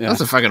I even? Yeah. That's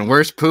the fucking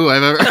worst Pooh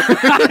I've ever.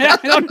 I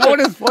don't know what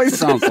his voice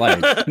sounds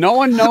like. No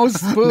one knows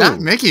Pooh. Not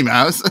Mickey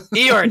Mouse.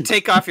 Eeyore,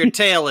 take off your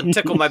tail and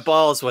tickle my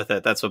balls with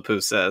it. That's what Pooh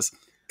says.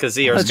 Because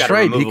Eeyore's got a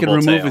removable He can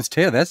remove tail. his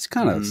tail. That's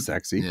kind of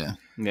sexy. Yeah.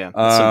 Yeah.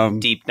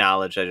 Some deep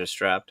knowledge I just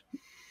dropped.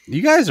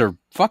 You guys are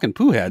fucking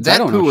Pooh heads. That I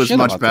don't Pooh know was shit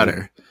much about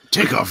better.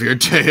 Take off your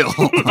tail.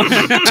 Tickle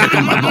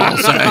my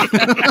ballsack.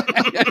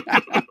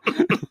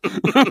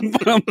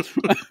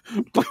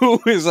 Pooh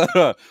is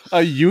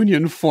a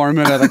union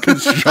foreman at a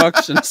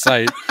construction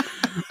site.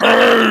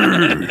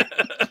 Hey,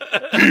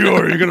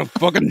 Eeyore, are you gonna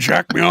fucking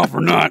jack me off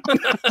or not?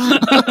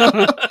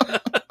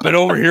 Been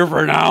over here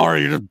for an hour.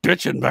 You're just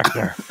bitching back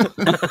there.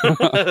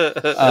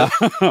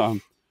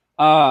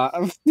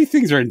 These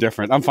things are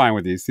indifferent. I'm fine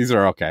with these. These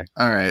are okay.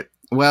 All right.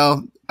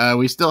 Well,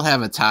 we still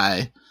have a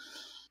tie,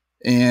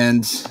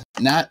 and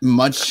not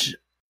much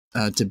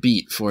to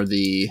beat for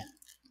the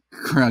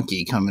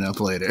Crunky coming up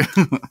later.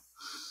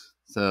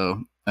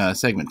 So,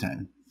 segment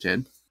time,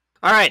 Jed.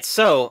 All right,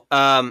 so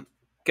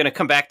gonna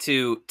come back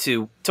to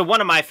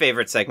one of my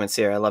favorite segments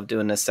here. I love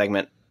doing this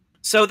segment.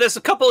 So there's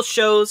a couple of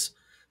shows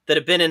that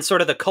have been in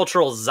sort of the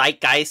cultural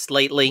zeitgeist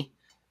lately.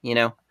 You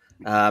know,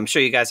 I'm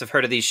sure you guys have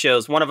heard of these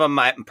shows. One of them,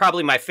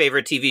 probably my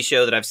favorite TV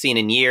show that I've seen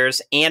in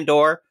years,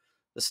 Andor,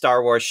 the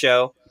Star Wars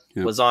show,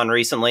 was on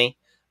recently.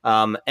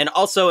 And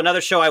also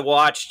another show I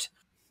watched,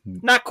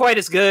 not quite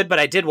as good, but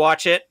I did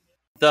watch it.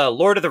 The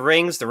Lord of the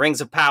Rings, The Rings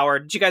of Power.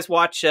 Did you guys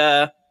watch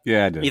Yeah,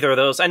 I did. either of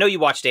those? I know you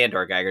watched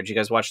Andor, Geiger. Did you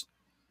guys watch?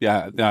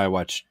 Yeah, I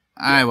watched.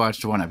 I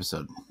watched one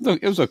episode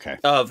It was okay.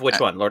 Of which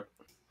one, Lord?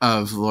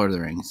 of Lord of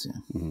the Rings.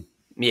 Yeah. Mm-hmm.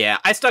 Yeah,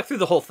 I stuck through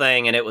the whole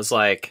thing, and it was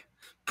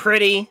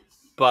pretty,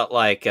 but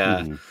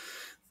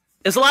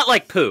it's a lot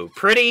like Pooh.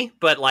 Pretty,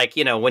 but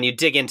when you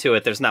dig into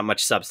it, there's not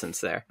much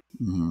substance there.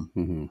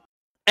 Mm-hmm.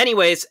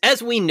 Anyways,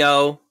 as we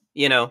know,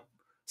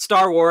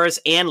 Star Wars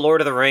and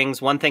Lord of the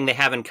Rings, one thing they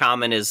have in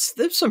common is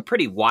there's some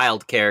pretty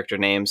wild character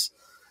names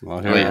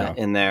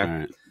in there. All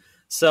right.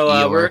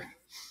 So we're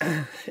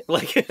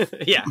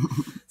yeah.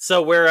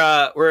 So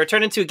we're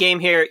returning to a game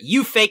here.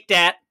 You Faked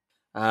Dat.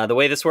 The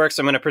way this works,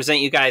 I'm going to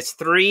present you guys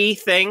 3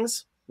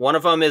 things. One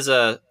of them is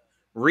a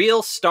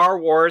real Star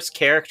Wars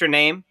character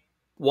name.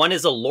 One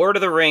is a Lord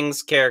of the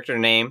Rings character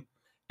name.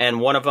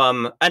 And one of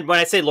them, and when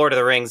I say Lord of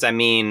the Rings, I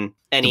mean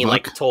any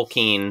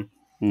Tolkien,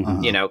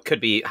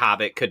 could be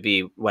Hobbit, could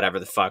be whatever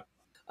the fuck.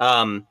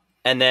 And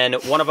then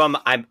one of them,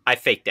 I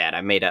faked that.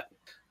 I made up.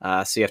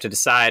 So you have to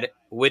decide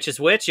which is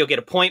which. You'll get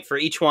a point for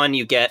each one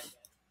you get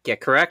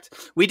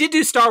correct. We did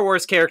do Star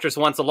Wars characters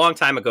once a long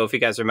time ago, if you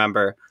guys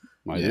remember.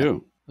 I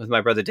do. With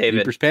my brother David.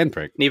 Niebuhr's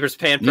Panprick. Niebuhr's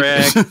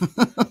Panprick.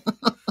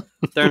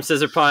 Therm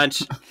Scissor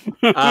Punch.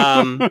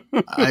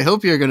 I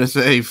hope you're going to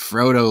say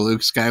Frodo,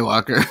 Luke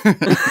Skywalker.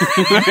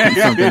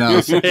 Something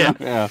else.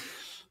 Yeah.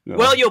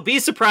 Well, you'll be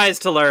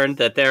surprised to learn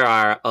that there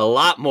are a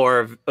lot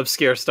more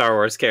obscure Star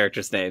Wars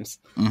characters' names.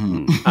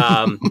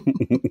 Mm-hmm.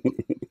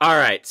 All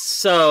right.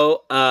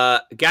 So,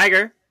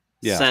 Geiger,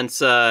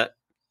 since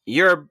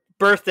your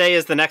birthday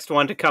is the next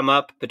one to come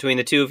up between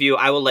the two of you,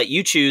 I will let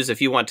you choose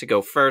if you want to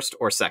go first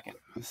or second.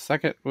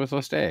 Second was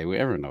let's stay.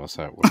 Everyone knows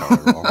how I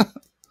roll. All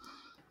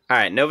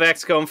right.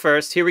 Novak's going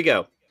first. Here we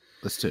go.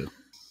 Let's do.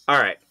 All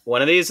right.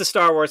 One of these is a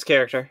Star Wars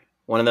character.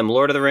 One of them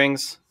Lord of the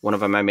Rings. One of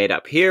them I made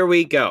up. Here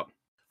we go.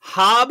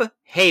 Hob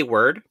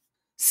Hayward,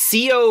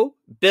 Co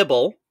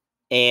Bibble,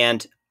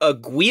 and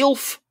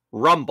Aguilf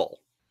Rumble.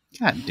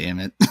 God damn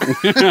it.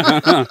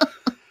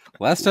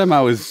 Last time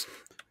I was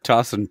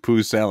tossing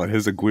Pooh salad,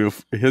 his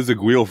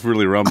aguil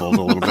really rumbled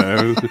a little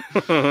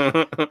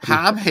bit.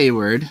 Hob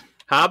Hayward.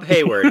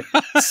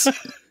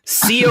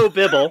 C.O.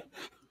 Bibble,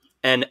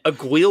 and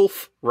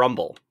Aguilf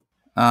Rumble.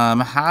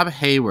 Hob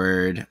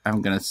Hayward,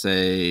 I'm going to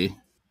say,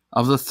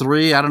 of the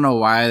three, I don't know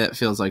why that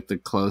feels like the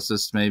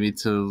closest maybe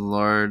to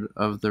Lord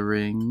of the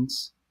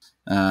Rings.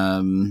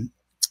 And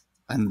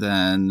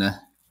then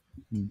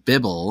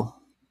Bibble.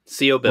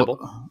 C.O.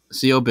 Bibble.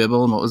 C.O.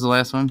 Bibble, and what was the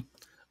last one?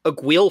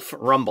 Aguilf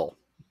Rumble.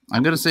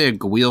 I'm going to say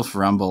Aguilf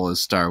Rumble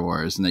is Star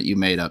Wars, and that you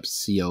made up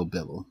C.O.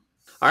 Bibble.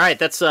 All right,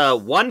 that's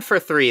 1 for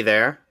 3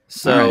 there.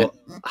 So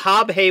right.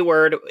 Hob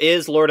Hayward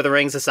is Lord of the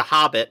Rings. It's a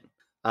hobbit.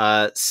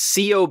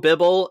 C.O.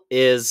 Bibble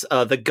is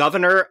the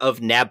governor of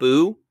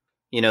Naboo,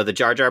 the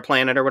Jar Jar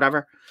planet or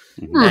whatever.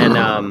 And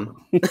and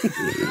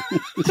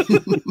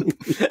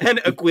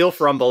Aguilf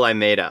Rumble I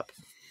made up.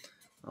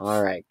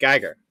 All right,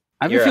 Geiger.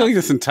 I have a feeling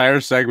this entire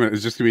segment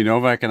is just going to be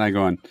Novak and I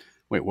going,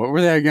 wait, what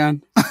were they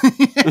again? Can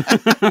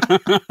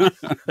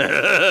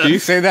you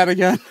say that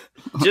again?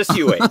 Just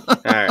you wait. All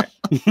right.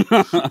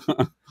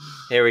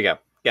 Here we go.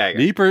 Geiger.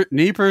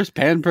 Neepers,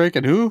 Panprick,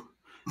 and who?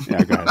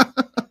 Yeah, go ahead.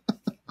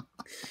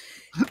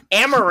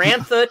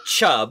 Amarantha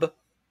Chubb.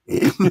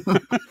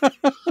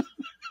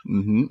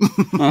 Mm-hmm.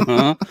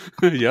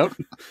 Yep.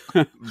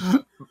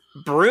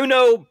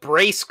 Bruno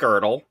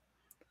Bracegirdle.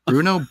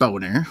 Bruno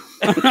Boner.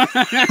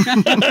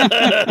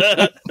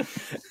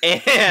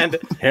 And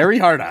Harry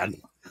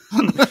Hardon.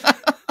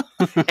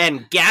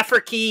 And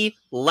Gafferkey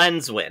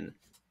Lenswin.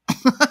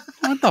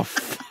 What the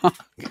fuck?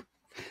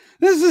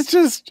 This is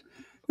just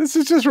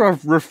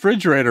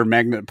refrigerator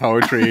magnet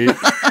poetry.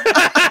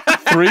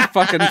 3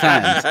 fucking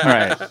times.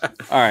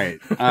 All right.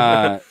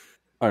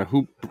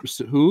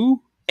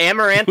 Who?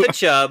 Amarantha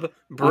Chubb,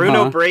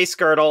 Bruno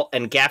Bracegirdle,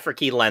 and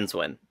Gafferkey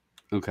Lenswin.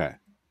 Okay.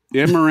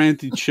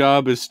 Amaranthi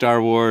Chubb is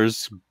Star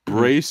Wars.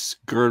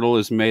 Bracegirdle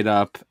is made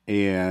up,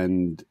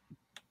 and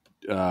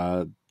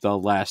the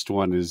last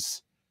one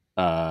is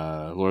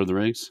Lord of the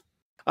Rings.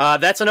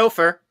 That's an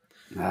Ofer.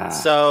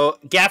 So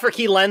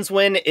Gafferkey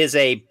Lenswin is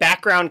a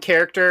background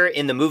character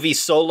in the movie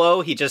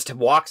Solo. He just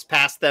walks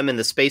past them in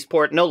the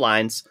spaceport, no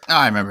lines. Oh,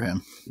 I remember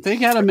him. They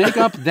gotta make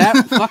up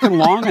that fucking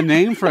long a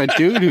name for a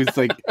dude who's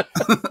like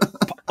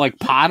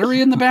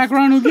pottery in the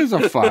background. Who gives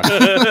a fuck?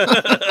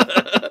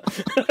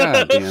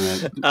 God damn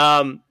it.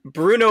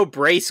 Bruno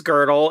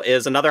Bracegirdle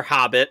is another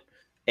hobbit,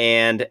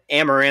 and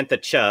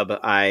Amarantha Chubb,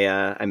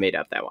 I made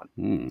up that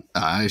one.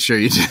 I sure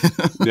you did.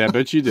 Yeah, I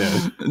bet you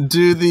did.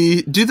 Do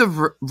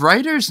the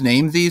writers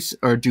name these,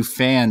 or do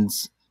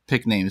fans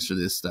pick names for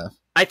this stuff?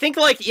 I think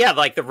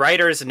the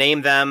writers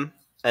name them,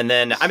 and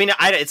then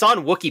it's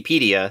on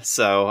Wikipedia,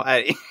 so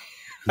I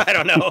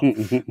don't know,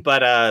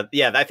 but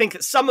I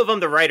think some of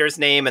them the writers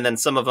name, and then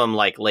some of them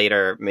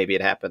later maybe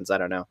it happens. I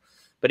don't know,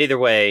 but either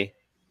way,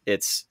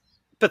 it's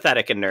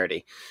pathetic and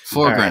nerdy.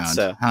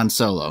 Foreground, Han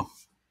Solo.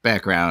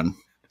 Background,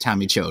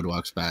 Tommy Chode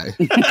walks by.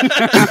 Well,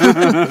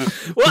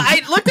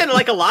 I looked at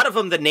a lot of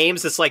them, the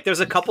names, it's there's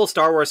a couple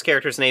Star Wars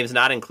characters' names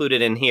not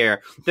included in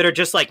here that are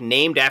just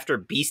named after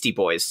Beastie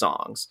Boys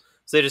songs.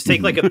 So they just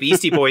take a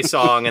Beastie Boys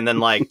song and then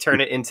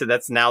turn it into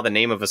that's now the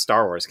name of a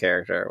Star Wars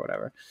character or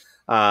whatever.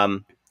 All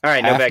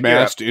right, Novak, you're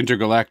up.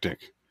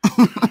 Intergalactic.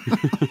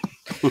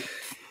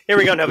 Here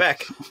we go,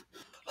 Novak.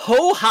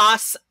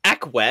 Ho-Has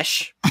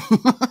Ekwesh.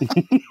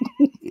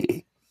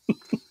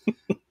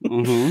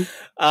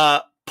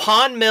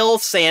 Ponmil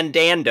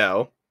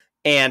Sandando,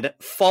 and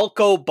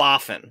Falco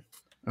Boffin.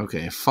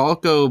 Okay,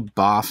 Falco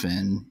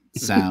Boffin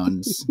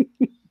sounds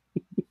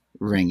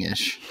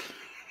ringish.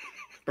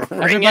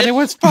 Everybody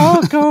was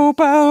Falco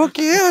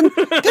Boffin.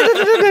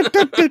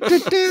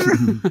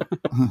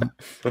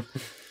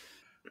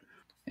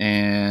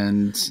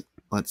 And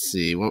let's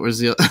see, what was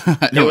the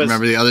I don't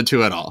remember the other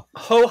two at all.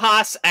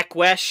 Ho-Has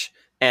Ekwesh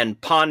and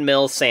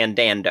Ponmil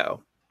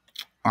Sandando.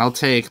 I'll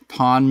take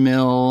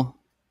Ponmil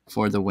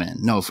for the win.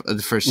 No,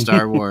 for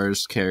Star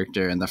Wars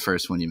character and the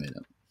first one you made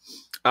up.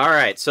 All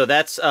right, so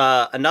that's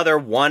another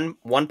one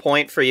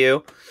point for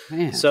you.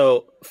 Man.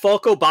 So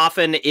Falco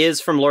Boffin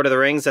is from Lord of the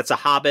Rings. That's a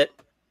hobbit.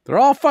 They're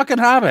all fucking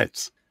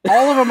hobbits.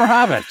 All of them are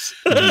hobbits.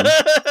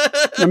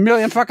 A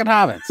million fucking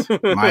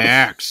hobbits. My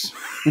axe.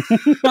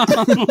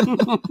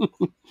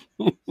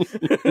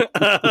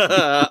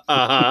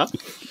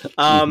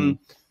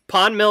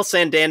 Ponmil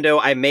Sandando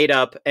I made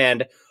up,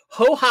 and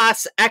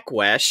Ho-Has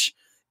Ekwesh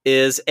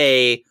is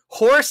a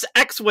horse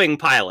X-Wing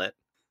pilot.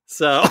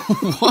 So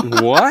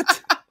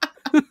what?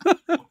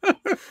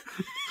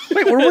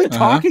 Wait, were we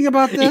talking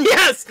about this?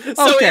 Yes.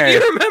 So if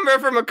you remember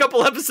from a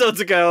couple episodes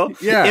ago,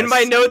 in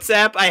my notes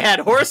app, I had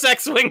horse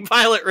X-Wing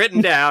pilot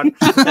written down,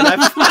 and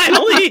I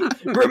finally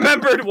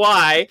remembered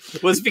why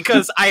was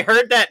because I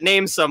heard that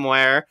name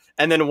somewhere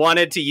and then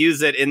wanted to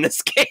use it in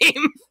this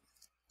game.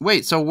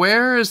 Wait, so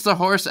where is the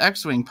horse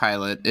X-Wing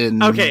pilot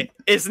in? Okay,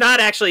 it's not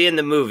actually in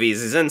the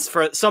movies. It's in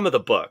some of the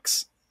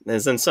books.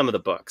 It's in some of the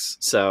books.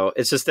 So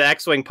it's just the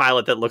X-Wing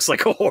pilot that looks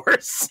like a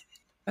horse.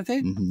 I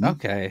think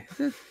okay.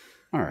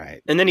 All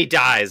right. And then he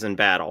dies in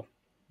battle.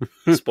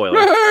 Spoiler.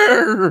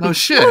 Oh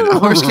shit! A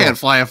horse can't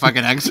fly a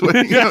fucking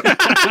X-wing.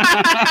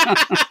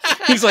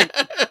 He's like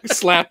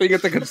slapping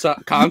at the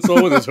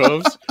console with his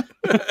hooves.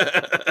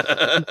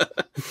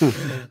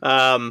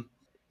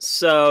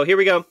 So here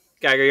we go.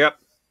 Geiger, you're up.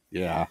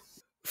 Yeah.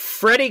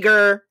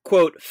 Frediger,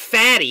 quote,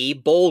 Fatty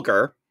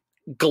Bolger,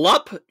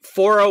 Glup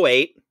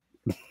 408,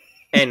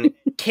 and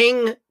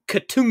King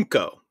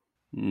Katunko.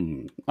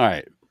 All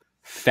right.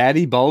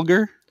 Fatty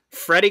Bulger?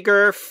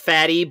 Frediger,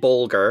 Fatty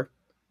Bolger,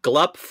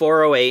 Glup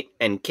 408,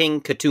 and King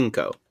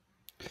Katunko.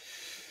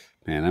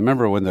 Man, I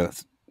remember when the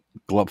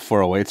Glup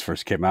 408s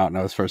first came out and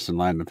I was first in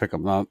line to pick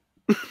them up.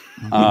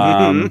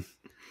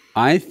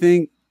 I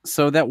think,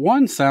 so that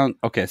one sound,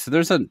 okay, so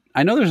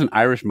I know there's an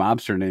Irish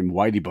mobster named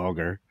Whitey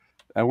Bulger.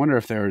 I wonder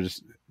if there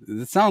was,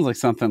 it sounds like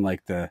something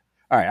like all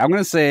right, I'm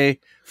going to say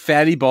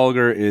Fatty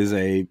Bulger is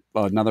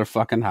another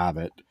fucking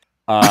hobbit.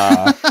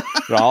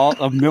 They're all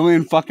a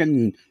million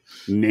fucking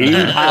named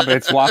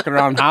hobbits walking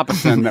around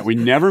Hobbiton that we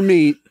never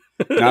meet.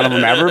 None of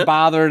them ever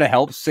bother to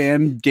help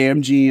Sam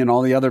Gamgee and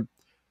all the other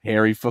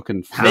hairy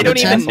fucking. They don't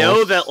even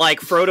know that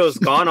like Frodo's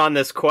gone on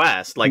this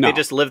quest. Like they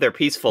just live their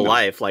peaceful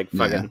life, like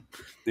fucking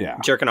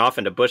jerking off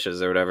into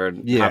bushes or whatever.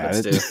 Yeah,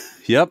 hobbits do.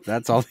 Yep,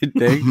 that's all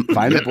they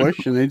find a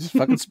bush and they just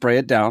fucking spray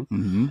it down.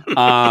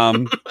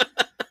 Mm-hmm.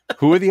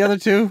 Who are the other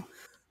two?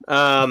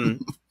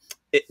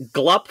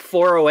 Glup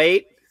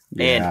 408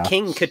 and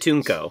King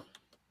Katunko.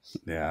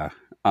 Yeah.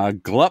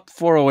 Glup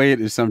 408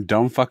 is some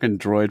dumb fucking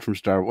droid from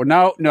Star Wars.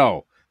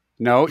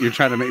 No, you're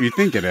trying to make me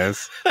think it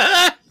is.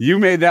 You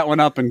made that one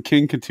up in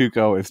King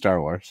Katunko in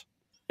Star Wars.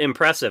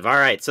 Impressive. All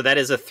right, so that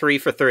is a 3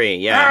 for 3.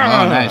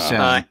 Yeah. Oh, nice.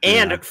 Yeah.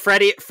 And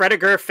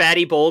Frediger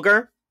Fatty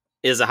Bolger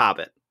is a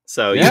hobbit.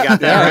 So you got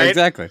that right.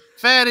 Exactly.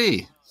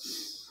 Fatty.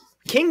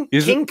 King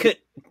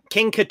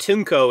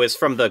Katunko is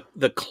from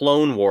the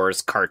Clone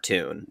Wars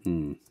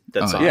cartoon.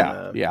 That's on.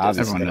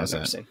 Everyone knows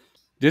that.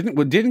 Didn't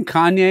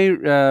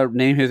Kanye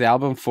name his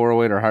album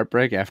 408 or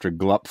Heartbreak after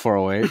Glup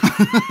 408?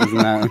 Isn't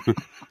that?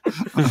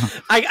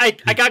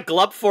 I got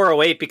Glup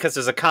 408 because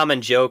there's a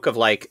common joke of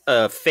like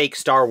a fake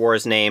Star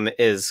Wars name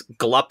is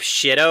Glup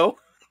Shitto.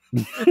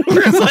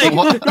 Where it's like,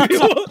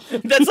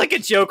 that's like a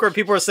joke where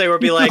people will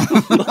be like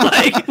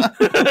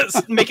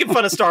making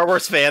fun of Star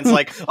Wars fans,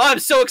 like, "Oh, I'm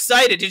so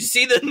excited! Did you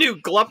see the new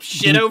Glup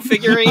Shitto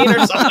figurine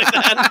or something like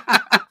that?"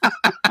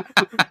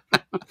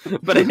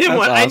 But I didn't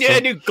want. Awesome. I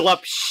knew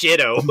Glup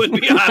Shitto would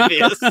be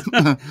obvious.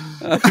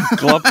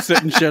 Glup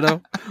sitting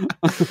Shitto.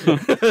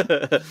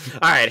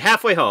 All right,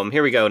 halfway home.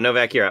 Here we go.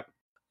 Novak, you're up.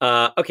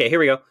 Okay, here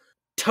we go.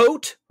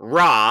 Tote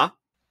Ra,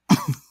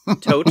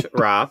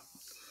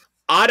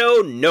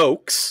 Otto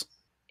Noakes,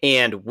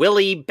 and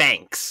Willie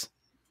Banks.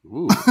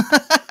 Ooh.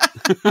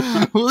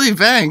 Willie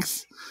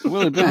Banks. He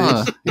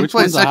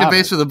played second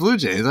base for the Blue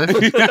Jays.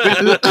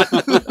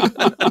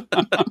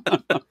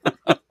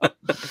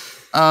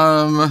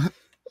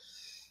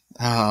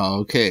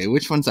 Okay.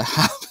 Which one's a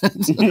hobbit?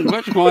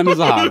 Which one is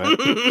a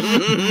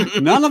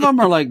hobbit? None of them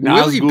are like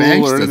Willie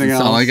Banks or anything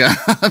else. Sound like a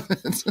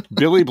hobbit.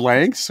 Billy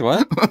Blanks?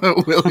 What?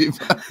 Billy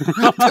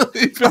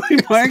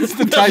Blanks,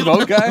 the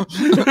Tybo guy?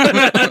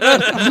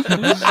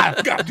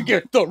 I've got to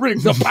get the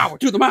rings of power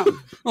to the mountain.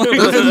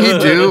 Doesn't he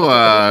do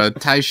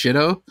Tai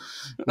Shitto?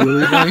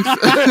 Willie Blanks?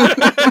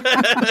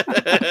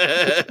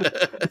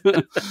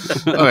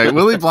 All right,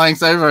 Willie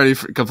Blanks. I've already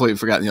completely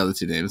forgotten the other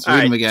two names.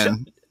 Read them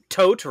again.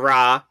 Tote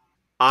Ra,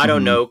 Otto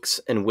Noakes,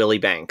 and Willie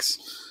Banks.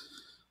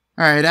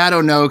 All right,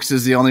 Otto Noakes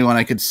is the only one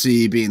I could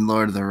see being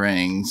Lord of the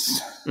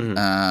Rings.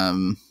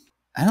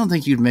 I don't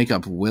think you'd make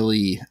up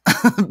Willie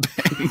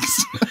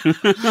Banks.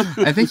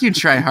 I think you'd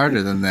try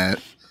harder than that.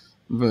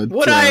 But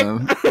would I?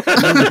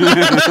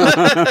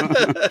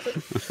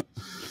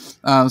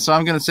 So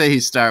I'm going to say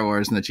he's Star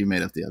Wars and that you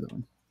made up the other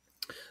one.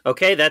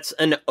 Okay, that's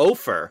an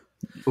Ofer.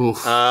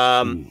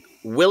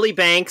 Willie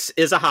Banks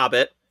is a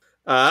hobbit.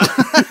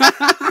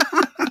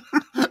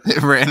 They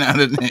ran out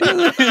of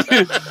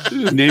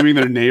names. Naming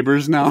their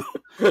neighbors now.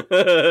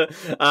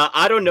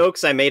 Otto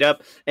Noakes I made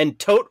up, and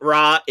Tote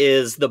Ra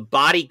is the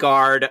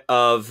bodyguard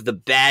of the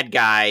bad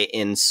guy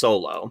in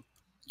Solo.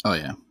 Oh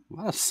yeah, a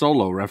lot of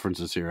Solo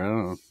references here. I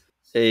don't know.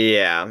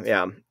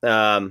 Yeah.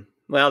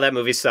 Well, that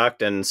movie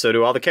sucked, and so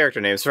do all the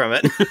character names from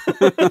it.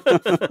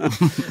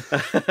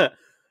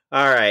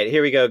 All right,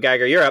 here we go.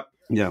 Geiger, you're up.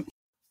 Yeah.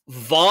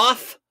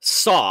 Voth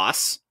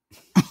sauce.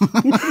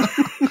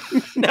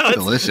 No,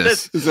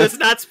 delicious. It's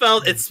not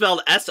spelled. It's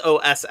spelled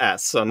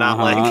SOSS. So not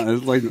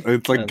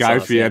it's like Guy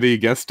Fieri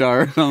guest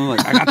star. I'm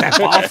like, I got that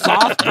Voth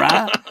sauce,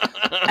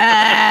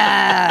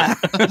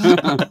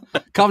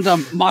 bruh. Come to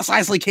Mos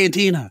Eisley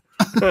Cantina.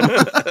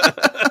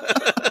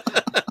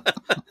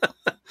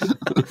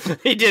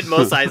 He did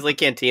Mos Eisley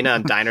Cantina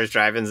on Diners,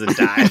 Drive-Ins, and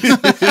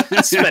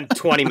Dives. Spent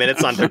 20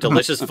 minutes on their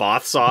delicious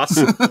Voth sauce.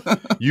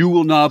 You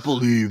will not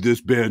believe this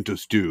banta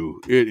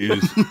stew. It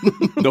is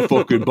the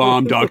fucking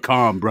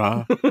bomb.com,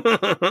 brah.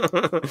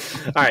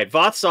 All right,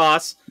 Voth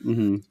sauce.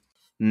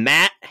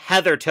 Matt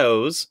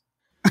Heathertoes.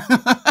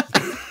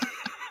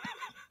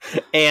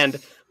 And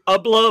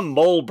Ubla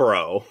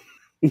Molebro.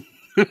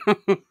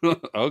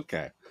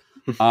 Okay.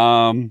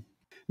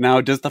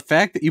 Now, does the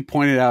fact that you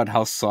pointed out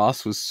how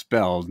sauce was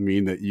spelled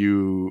mean that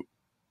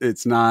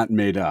it's not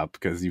made up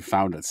because you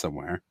found it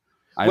somewhere?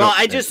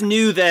 I just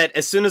knew that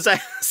as soon as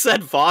I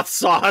said Voth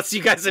sauce,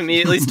 you guys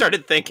immediately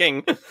started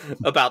thinking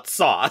about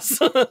sauce,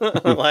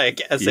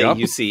 like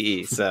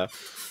SAUCE. So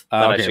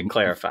I should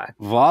clarify.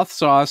 Voth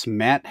sauce,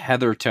 Matt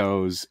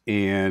Heathertoes,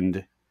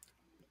 and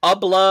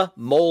Ubla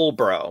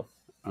Molebro.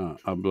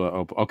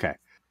 Okay.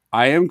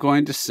 I am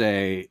going to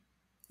say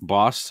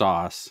Boss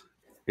Sauce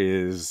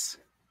is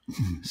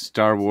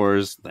Star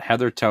Wars.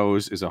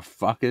 Heathertoes is a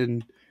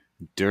fucking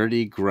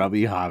dirty,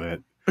 grubby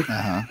hobbit.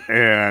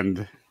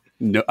 And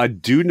a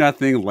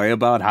do-nothing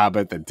layabout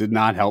hobbit that did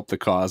not help the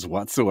cause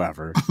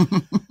whatsoever.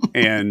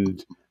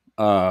 And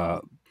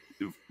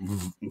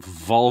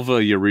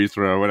vulva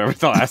urethra, whatever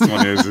the last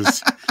one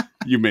is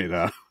you made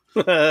up.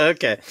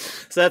 Okay.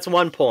 So that's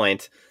 1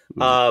 point.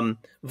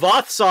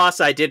 Voth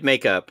sauce I did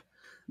make up.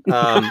 You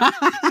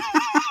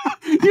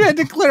had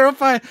to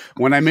clarify.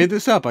 When I made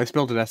this up, I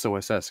spelled it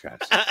SOSS, guys.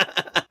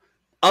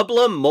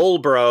 Ubla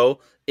Molebro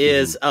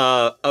is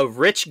a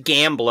rich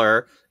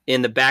gambler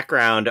in the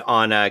background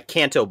on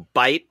Canto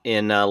Bight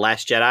in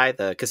Last Jedi,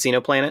 the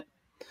casino planet.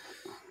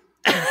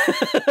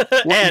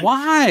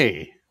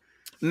 Why?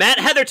 Matt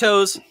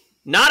Heathertoes,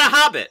 not a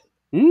hobbit.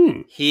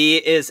 He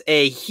is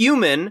a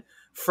human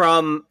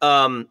from,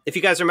 if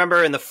you guys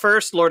remember in the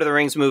first Lord of the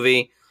Rings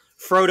movie,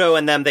 Frodo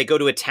and them, they go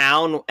to a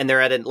town and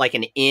they're at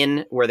an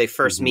inn where they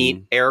first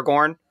meet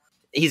Aragorn.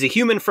 He's a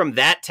human from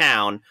that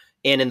town.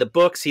 And in the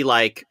books, he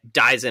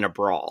dies in a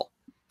brawl.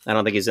 I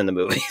don't think he's in the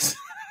movies.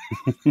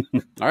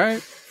 All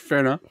right. Fair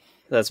enough.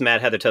 That's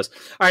Matt Heathertoes.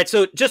 All right.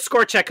 So just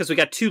score check because we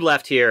got 2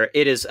 left here.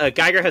 It is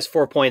Geiger has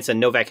 4 points and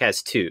Novak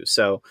has 2.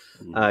 So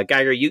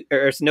Geiger,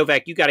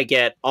 Novak, you got to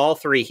get all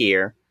 3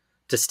 here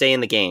to stay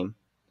in the game.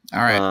 All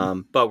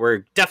right. But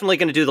we're definitely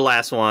going to do the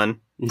last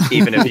one,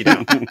 even if you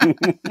don't.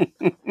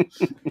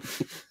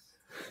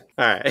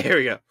 All right, here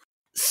we go.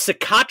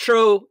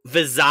 Cicatro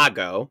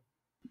Vizago.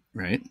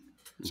 Right.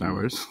 Star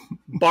Wars.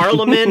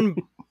 Barlaman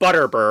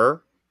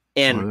Butterbur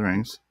and Lord of the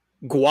Rings.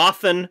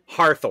 Gwathan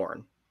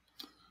Harthorn.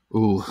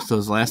 Ooh,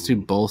 those last 2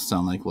 both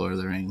sound like Lord of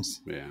the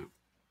Rings. Yeah.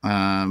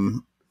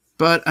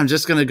 But I'm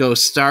just gonna go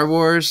Star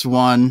Wars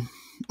 1.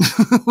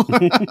 I'm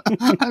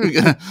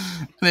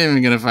not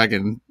even gonna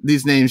fucking.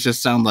 These names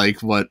just sound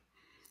like what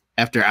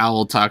after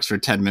Owl talks for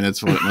 10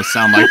 minutes, what it must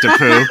sound like to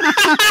Pooh.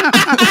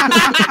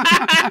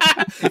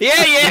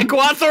 yeah,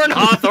 Gwathan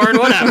Hawthorne,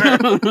 whatever.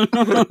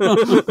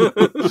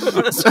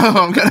 So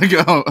I'm gonna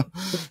go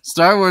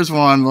Star Wars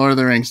 1, Lord of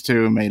the Rings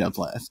 2, made up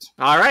last.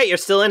 All right, you're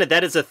still in it.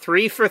 That is a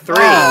 3 for 3.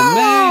 Oh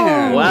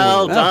man,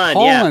 well done.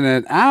 Pulling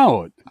it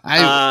out.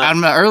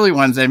 On the early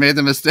ones, I made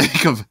the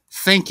mistake of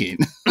thinking.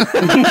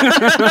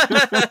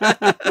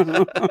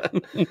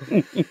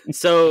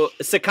 So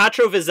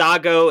Cicatro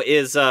Vizago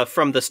is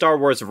from the Star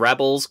Wars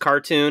Rebels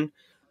cartoon.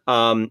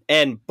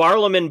 And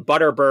Barlaman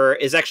Butterbur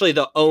is actually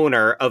the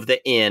owner of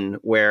the inn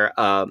where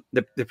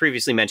the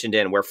previously mentioned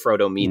inn where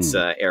Frodo meets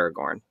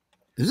Aragorn.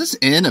 Is this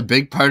inn a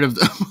big part of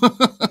the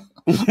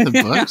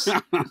books?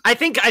 I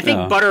think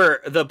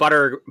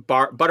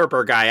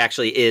Butterbur guy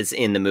actually is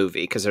in the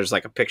movie because there's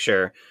a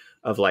picture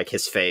of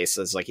his face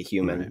as a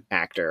human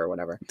actor or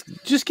whatever.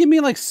 Just give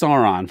me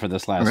Sauron for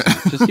this last one.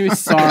 Just give me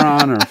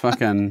Sauron or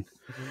fucking.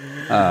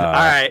 All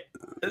right.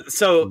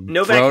 So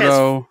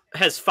Novak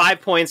has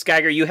 5 points.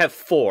 Geiger, you have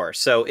 4.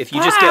 So if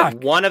you just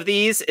get one of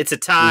these, it's a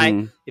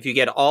tie. If you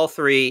get all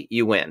 3,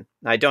 you win.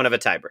 I don't have a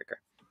tiebreaker.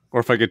 Or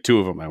if I get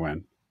 2 of them, I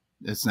win.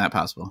 It's not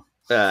possible.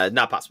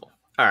 Not possible.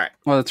 All right.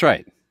 Well, that's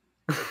right.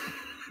 All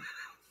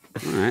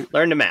right.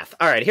 Learn to math.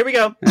 All right, here we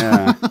go.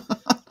 Yeah.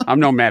 I'm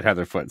no Matt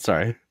Heatherfoot.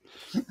 Sorry.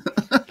 All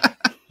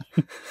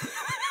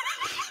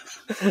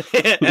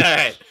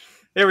right.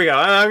 Here we go.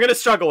 I'm going to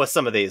struggle with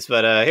some of these,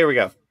 but here we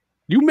go.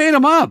 You made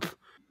them up.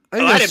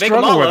 I didn't make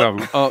them all up.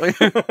 Them.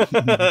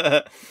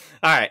 Oh.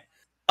 All right.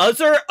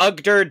 Uzzer,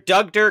 Ugder,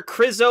 Dugder,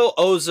 Krizo,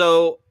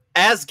 Ozo,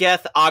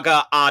 Asgeth,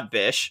 Aga,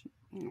 Oddbish.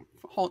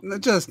 I'm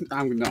not going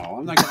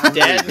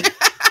to.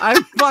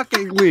 I'm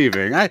fucking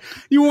leaving.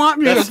 You want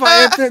me to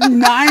fight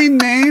 9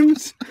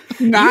 names?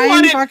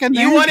 9 fucking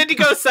names? You wanted to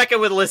go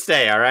second with list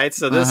A, all right?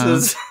 So this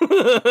is...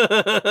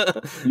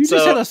 You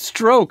just had a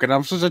stroke, and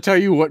I'm supposed to tell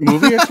you what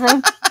movie it's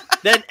from?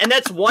 And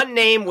that's one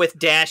name with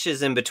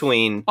dashes in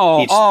between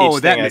each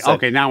thing.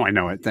 Okay, now I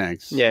know it.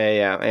 Thanks.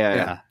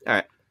 Yeah. All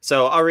right.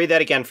 So I'll read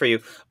that again for you.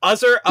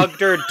 Uzzer,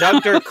 Ugder,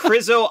 Dugder,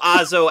 Krizo,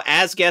 Azo,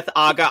 Asgeth,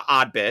 Aga,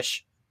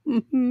 Oddbish.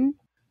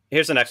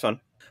 Here's the next one.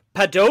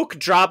 Padok,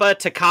 Draba,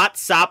 Takat,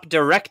 Sop,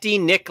 Directi,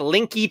 Nick,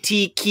 Linky,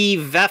 T, Ki,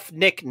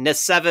 Vefnik,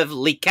 Neseviv,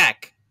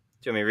 Likek.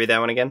 Do you want me to read that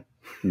one again?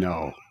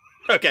 No.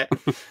 Okay.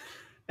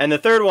 And the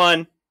third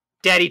one,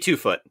 Daddy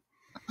 2-Foot.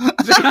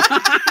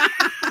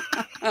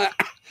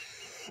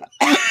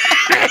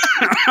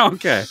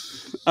 Okay.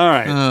 All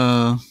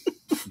right.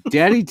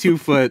 Daddy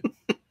 2-Foot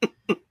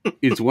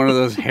is one of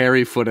those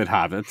hairy-footed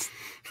hobbits.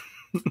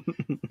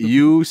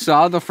 You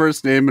saw the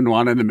first name and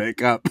wanted to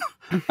make up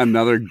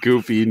Another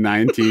goofy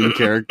 19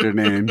 character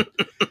name.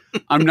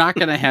 I'm not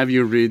going to have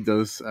you read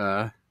those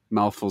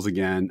mouthfuls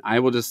again. I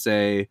will just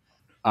say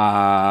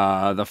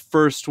the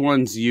first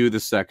one's you, the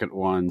second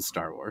one's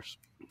Star Wars.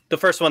 The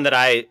first one that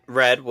I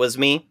read was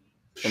me,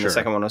 and the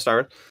second one was Star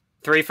Wars.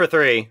 3 for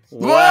 3.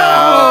 Whoa!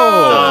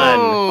 Well done.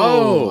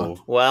 Oh,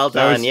 well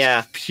done.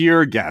 Yeah,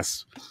 pure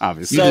guess.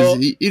 Obviously, So-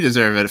 you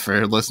deserve it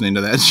for listening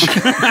to that shit.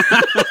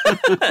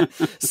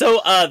 So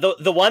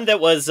the one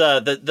that was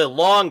the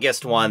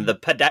longest one, the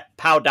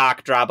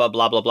Powdock Draba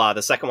blah blah blah.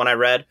 The second one I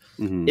read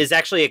is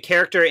actually a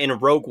character in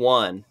Rogue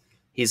One.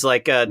 He's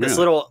like this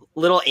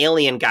little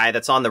alien guy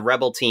that's on the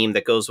rebel team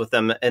that goes with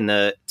them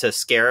to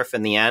Scarif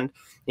in the end.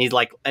 He's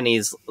like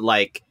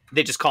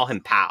they just call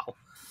him Pow.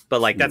 But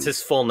like that's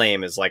his full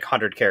name is like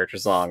 100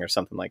 characters long or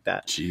something like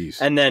that.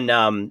 Jeez. And then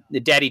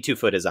Daddy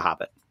Two-Foot is a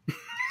hobbit.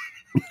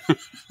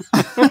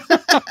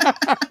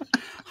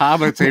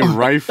 Hobbit's a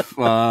rife,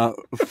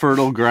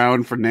 fertile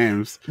ground for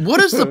names.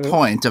 What is the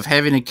point of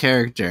having a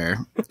character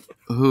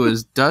who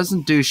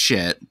doesn't do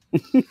shit,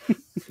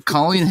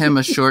 calling him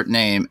a short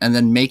name, and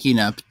then making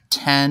up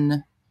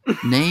 10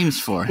 names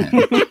for him?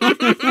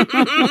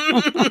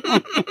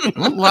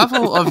 What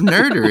level of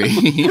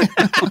nerdery?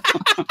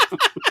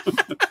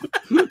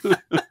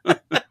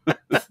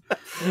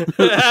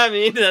 I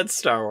mean, that's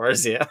Star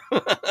Wars, yeah.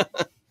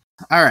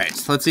 All right,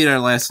 let's eat our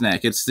last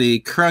snack. It's the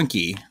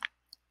Crunky,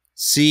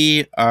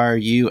 Crunky,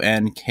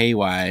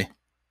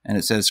 and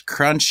it says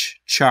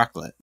Crunch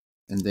Chocolate.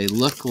 And they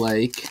look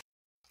like,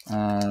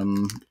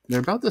 they're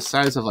about the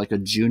size of like a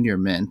Junior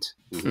Mint.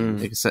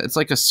 It's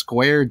like a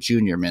square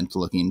Junior Mint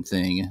looking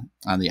thing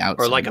on the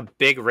outside. Or like a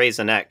big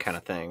raisinette kind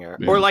of thing.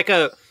 Or like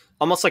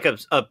almost like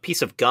a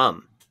piece of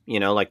gum,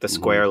 like the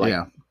square. Like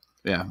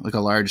Yeah, like a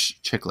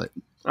large chiclet.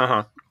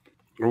 Uh-huh.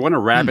 Or one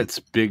of Rabbit's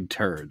big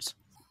turds.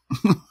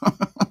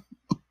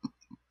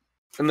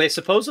 And they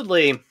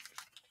supposedly,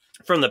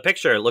 from the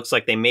picture, it looks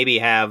like they maybe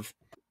have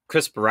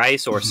crisp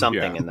rice or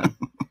something in them.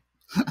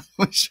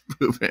 Which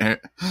Pooh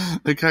Bear,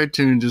 the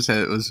cartoon just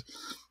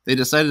they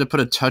decided to put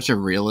a touch of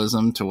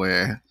realism to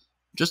where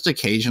just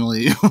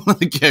occasionally one of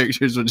the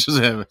characters would just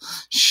have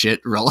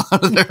shit roll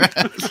out of their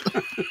heads.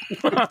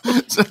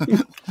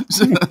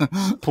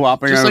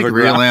 Plopping just out like of the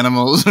real ground.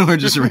 animals who are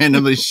just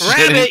randomly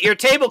shitting. Rabbit, your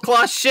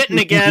tablecloth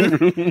shitting again.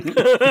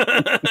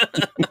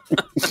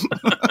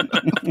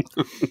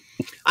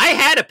 I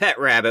had a pet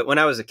rabbit when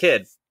I was a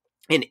kid,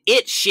 and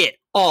it shit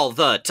all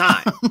the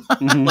time.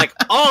 Like,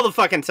 all the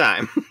fucking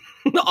time.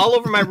 All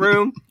over my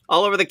room,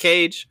 all over the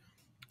cage.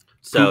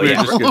 So,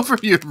 yeah. All over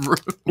your room.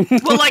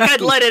 Well, like,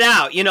 I'd let it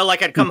out.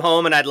 Like, I'd come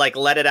home and I'd, like,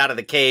 let it out of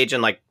the cage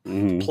and, like,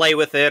 play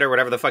with it or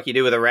whatever the fuck you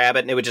do with a rabbit,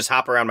 and it would just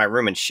hop around my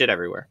room and shit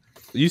everywhere.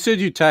 You said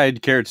you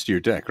tied carrots to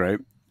your dick, right?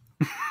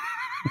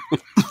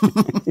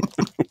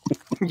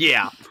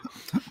 Yeah.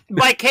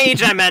 By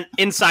cage, I meant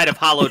inside of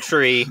hollow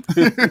tree.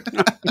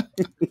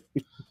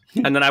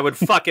 And then I would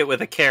fuck it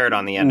with a carrot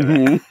on the end of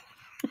it.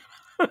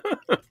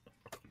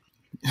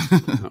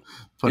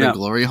 Put a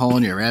glory hole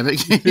in your rabbit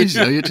cage? Is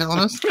that what you're telling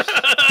us?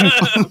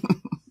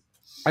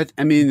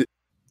 I mean,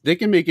 they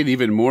can make it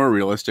even more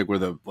realistic where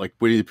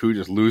Winnie the Pooh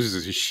just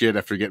loses his shit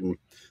after getting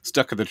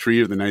stuck in the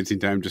tree the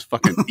 19th time, just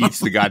fucking eats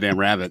the goddamn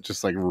rabbit,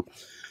 just like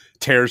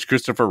tears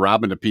Christopher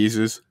Robin to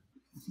pieces.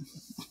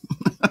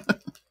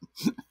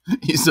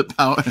 He has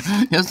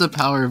the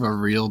power of a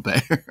real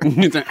bear.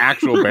 It's an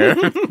actual bear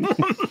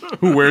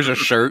who wears a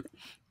shirt.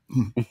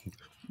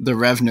 The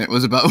Revenant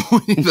was about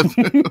Winnie the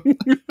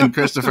Pooh and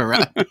Christopher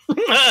Robin.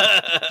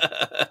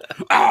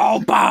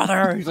 Oh,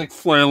 bother! He's like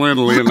flailing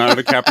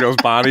Leonardo DiCaprio's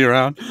body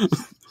around.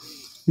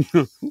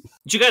 Did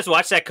you guys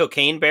watch that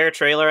Cocaine Bear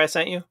trailer I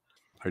sent you?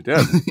 I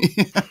did.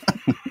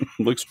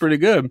 Looks pretty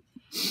good.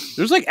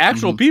 There's like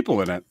actual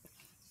people in it.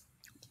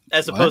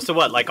 As opposed to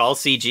what? Like all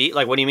CG?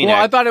 Like, what do you mean?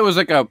 Well, I thought it was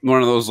like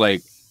one of those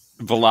like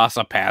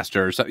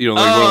Velocipaster or something, like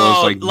one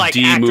of those like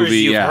D actors movie.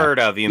 You've heard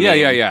of? You yeah,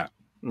 mean? yeah.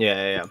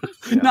 Yeah.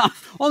 No,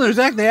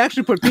 they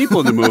actually put people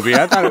in the movie.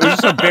 I thought it was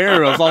just a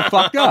bear. It was all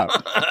fucked up.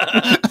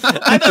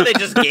 I thought they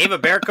just gave a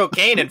bear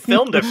cocaine and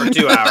filmed it for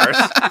 2 hours.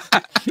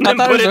 I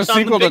thought it was a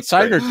sequel to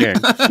Tiger King.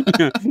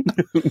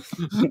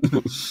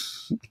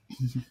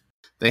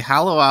 They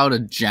hollow out a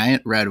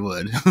giant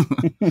redwood.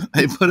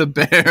 They put a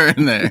bear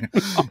in there.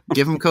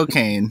 Give him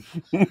cocaine.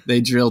 They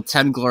drill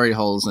 10 glory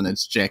holes and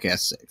it's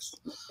Jackass 6.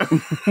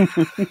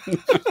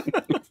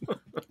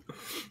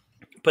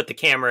 Put the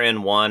camera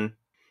in one.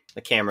 The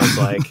camera's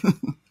like,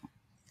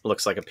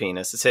 looks like a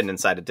penis. It's hidden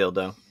inside a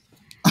dildo.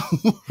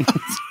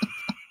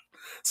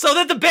 So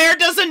that the bear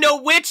doesn't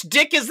know which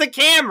dick is the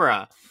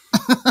camera.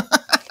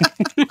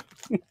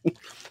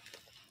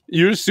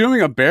 You're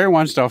assuming a bear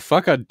wants to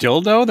fuck a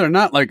dildo? They're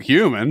not like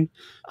human.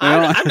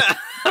 I'm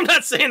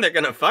not saying they're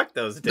gonna fuck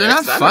those dicks. They're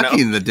not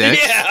fucking the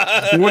dicks.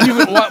 Yeah.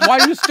 Why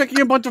are you sticking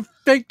a bunch of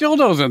fake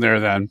dildos in there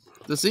then?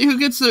 To see who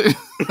gets their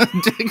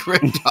dick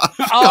ripped off.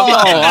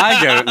 Oh,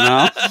 I get it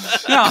now.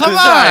 No, Come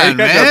on,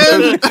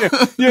 man.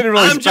 You didn't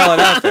really spell it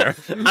out there.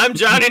 I'm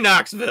Johnny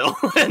Knoxville,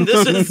 and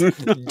this is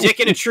Dick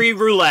in a Tree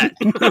Roulette.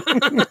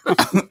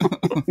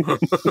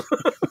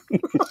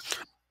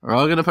 We're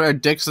all gonna put our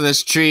dicks in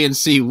this tree and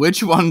see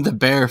which one the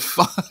bear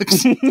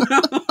fucks.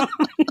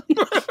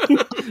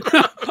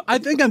 I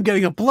think I'm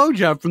getting a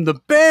blowjob from the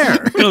bear.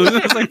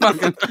 It's like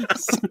fucking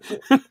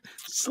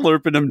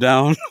slurping him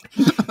down.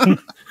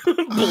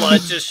 Blood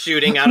just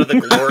shooting out of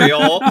the glory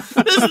hole.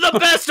 This is the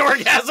best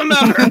orgasm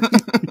ever.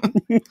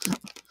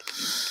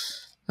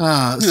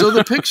 So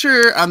the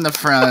picture on the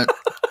front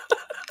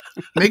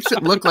makes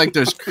it look like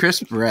there's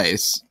crisp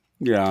rice.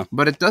 Yeah,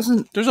 but it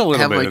doesn't. There's a little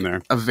have bit like in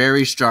there. A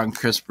very strong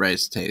crisp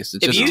rice taste.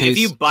 It if just you tastes... if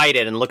you bite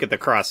it and look at the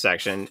cross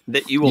section,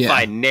 that you will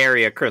find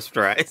nary a crisp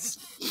rice.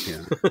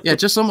 Yeah, yeah, it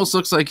just almost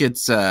looks like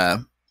it's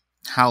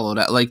hollowed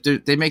out. Like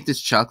they make this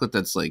chocolate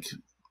that's like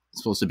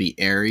supposed to be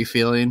airy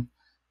feeling,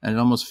 and it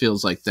almost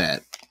feels like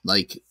that.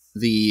 Like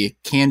the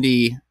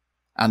candy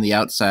on the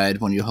outside,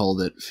 when you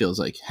hold it, feels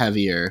like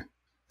heavier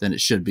than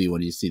it should be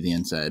when you see the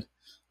inside.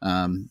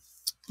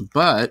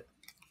 But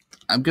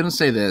I'm gonna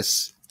say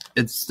this.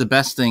 It's the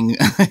best thing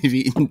I've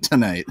eaten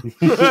tonight.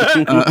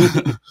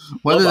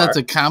 Whether that's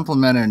a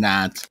compliment or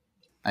not,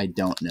 I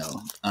don't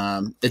know.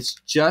 It's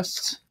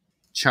just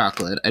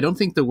chocolate. I don't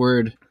think the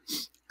word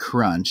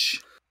crunch,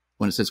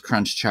 when it says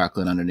crunch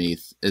chocolate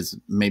underneath, is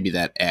maybe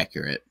that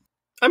accurate.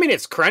 I mean,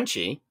 it's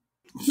crunchy.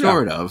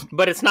 Sort of.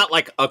 But it's not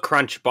like a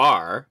crunch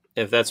bar,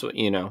 if that's what,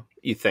 you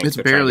think. It's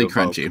barely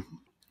crunchy.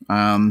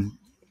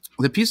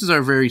 The pieces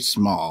are very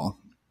small.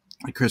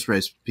 The crisp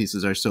rice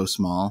pieces are so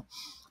small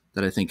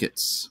that I think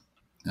it's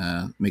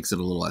makes it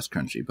a little less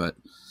crunchy. But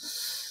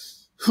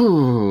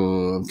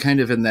I'm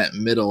kind of in that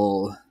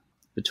middle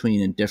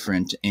between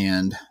indifferent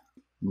and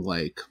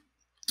like,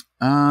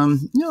 I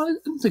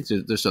don't think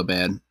they're so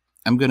bad.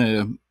 I'm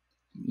gonna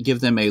give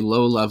them a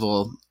low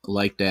level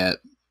like that.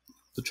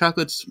 The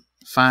chocolate's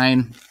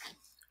fine.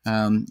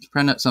 It's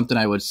probably not something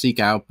I would seek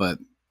out, but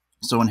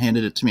if someone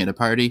handed it to me at a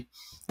party,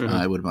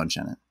 I would munch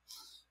on it.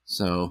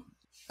 So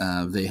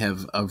they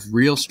have a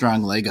real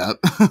strong leg up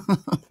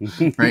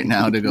right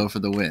now to go for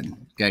the win.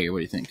 Geiger, what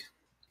do you think?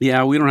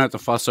 Yeah, we don't have to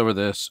fuss over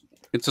this.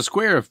 It's a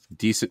square of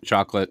decent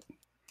chocolate.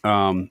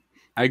 I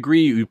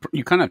agree.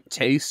 You kind of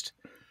taste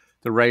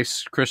the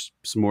Rice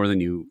Crisps more than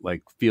you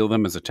like feel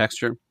them as a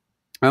texture.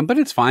 But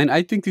it's fine.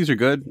 I think these are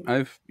good.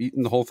 I've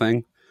eaten the whole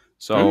thing.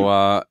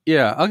 So,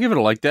 yeah, I'll give it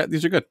a like that.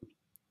 These are good.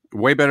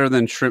 Way better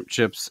than shrimp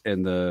chips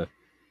and the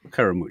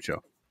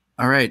Karamucho.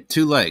 All right,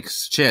 2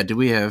 likes. Chad, do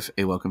we have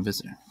a welcome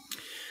visitor?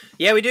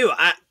 Yeah, we do.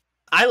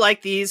 I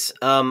like these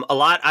a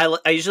lot.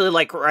 I usually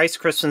like Rice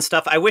Crisps and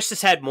stuff. I wish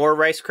this had more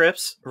Rice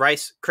Crisps.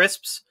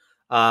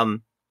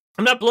 I'm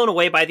not blown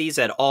away by these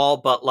at all,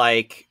 but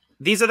like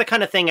these are the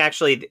kind of thing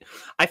actually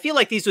I feel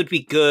like these would be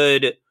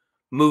good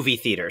movie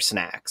theater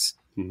snacks.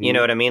 Mm-hmm. You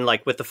know what I mean?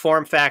 Like with the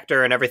form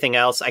factor and everything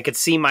else, I could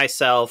see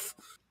myself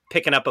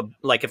picking up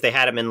like if they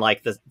had them in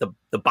like the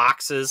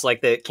boxes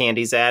like the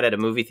candy's at a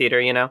movie theater,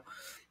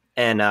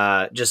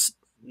 and just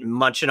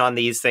munching on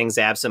these things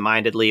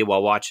absentmindedly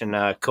while watching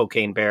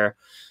Cocaine Bear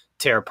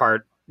tear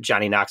apart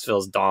Johnny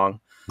Knoxville's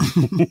dong.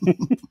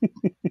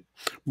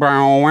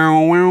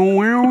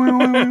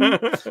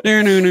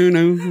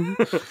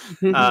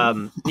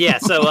 Yeah,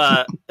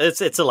 so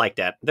it's a like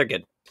that. They're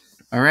good.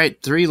 All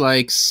right, 3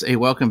 likes, a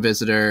welcome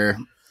visitor.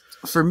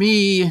 For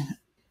me,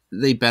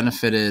 they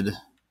benefited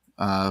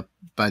by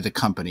the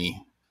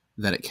company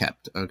that it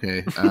kept.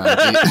 Okay,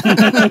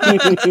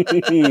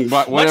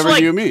 whatever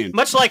you mean.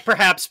 Much like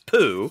perhaps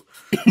Pooh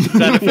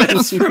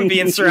benefits from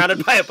being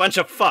surrounded by a bunch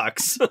of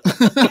fucks.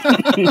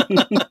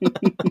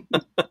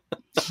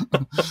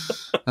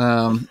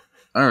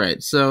 All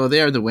right, so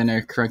they are the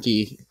winner,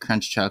 Crunky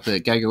Crunch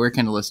Chocolate. Geiger, where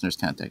can the listeners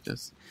contact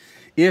us?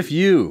 If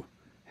you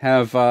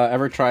have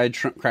ever tried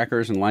shrimp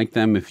crackers and like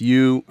them, if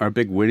you are a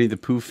big Winnie the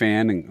Pooh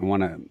fan and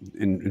want to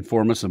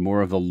inform us of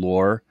more of the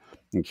lore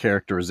and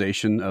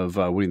characterization of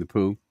Winnie the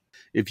Pooh,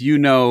 if you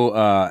know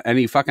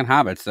any fucking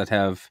hobbits that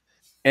have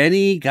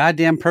any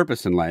goddamn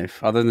purpose in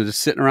life other than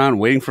just sitting around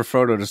waiting for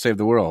Frodo to save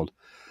the world,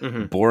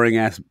 boring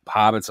ass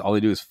hobbits, all they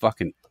do is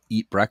fucking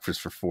eat breakfast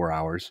for 4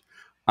 hours.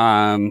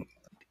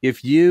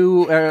 If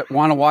you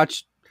want to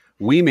watch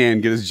Wee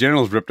Man get his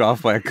genitals ripped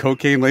off by a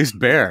cocaine-laced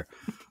bear,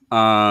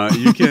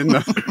 you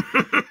can...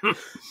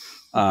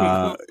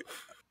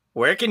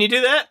 Where can you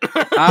do that?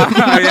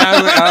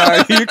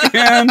 You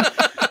can...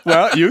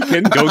 Well, you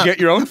can go get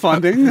your own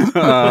funding, get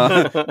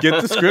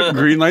the script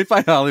greenlight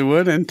by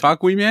Hollywood, and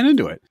talk Wee Man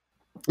into it.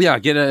 Yeah,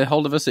 get a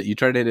hold of us at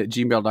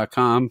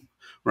youtrydat@gmail.com.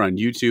 We're on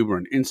YouTube. We're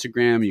on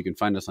Instagram. You can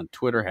find us on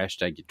Twitter,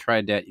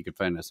 #YouTriedThat. You can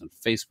find us on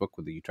Facebook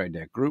with the You Tried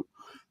Dat group.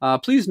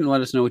 Please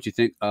let us know what you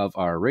think of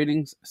our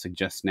ratings,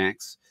 suggest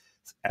snacks,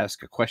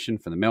 ask a question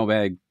for the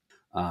mailbag.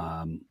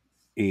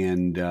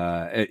 And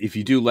if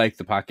you do like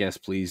the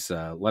podcast, please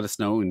let us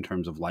know in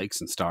terms of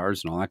likes and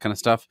stars and all that kind of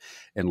stuff.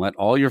 And let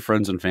all your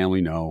friends and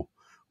family know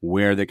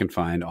where they can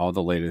find all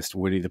the latest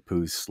Winnie the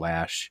Pooh /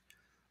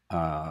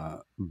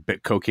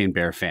 Cocaine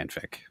Bear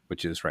fanfic,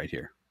 which is right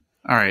here.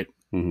 All right.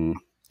 Mm-hmm.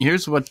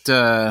 Here's what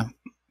the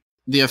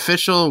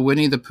official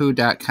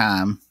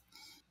WinnieThePooh.com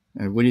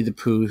or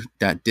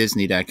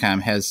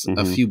WinnieThePooh.Disney.com has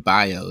a few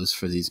bios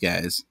for these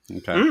guys.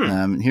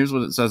 Okay. Here's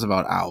what it says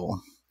about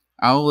Owl.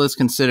 Owl is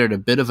considered a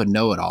bit of a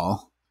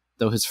know-it-all,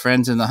 though his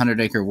friends in the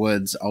 100-acre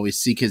woods always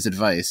seek his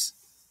advice.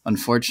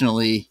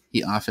 Unfortunately,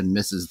 he often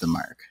misses the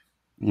mark.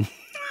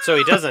 So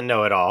he doesn't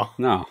know it all.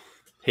 No.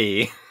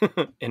 He,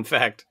 in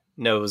fact,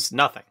 knows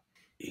nothing.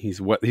 He's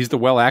the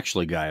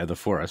well-actually guy of the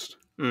forest.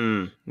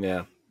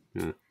 Yeah.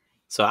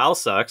 So Owl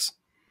sucks.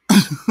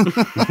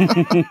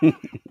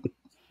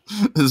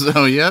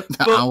 So, yep,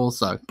 Owl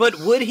sucks. But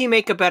would he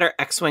make a better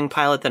X-Wing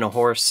pilot than a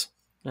horse?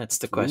 That's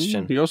the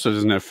question. He also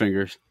doesn't have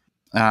fingers.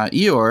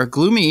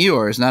 Gloomy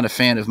Eeyore is not a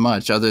fan of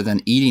much other than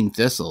eating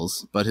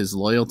thistles, but his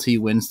loyalty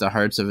wins the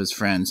hearts of his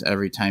friends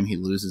every time he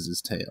loses his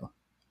tail.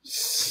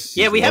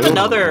 Yeah, we have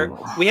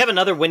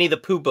another Winnie the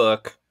Pooh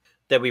book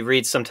that we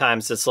read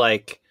sometimes. It's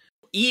like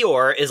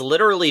Eeyore is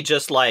literally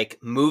just like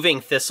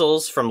moving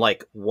thistles from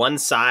like one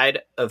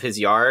side of his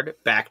yard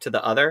back to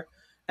the other,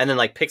 and then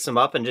like picks them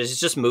up and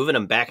just moving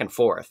them back and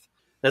forth.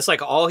 That's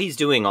like all he's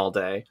doing all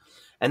day.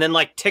 And then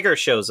like Tigger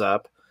shows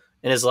up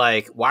and is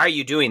like, "Why are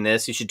you doing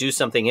this? You should do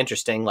something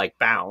interesting, like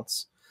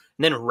bounce."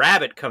 And then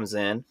Rabbit comes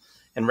in,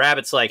 and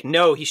Rabbit's like,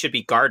 "No, he should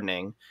be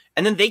gardening."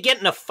 And then they get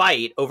in a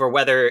fight over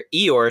whether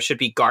Eeyore should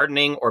be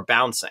gardening or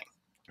bouncing.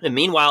 And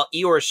meanwhile,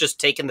 Eeyore is just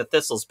taking the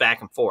thistles back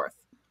and forth.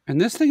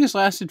 And this thing has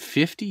lasted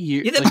 50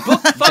 years. Yeah, that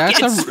book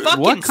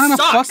what kind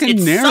sucks. of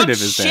fucking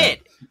narrative is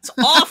shit. That? It's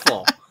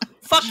awful.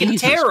 Fucking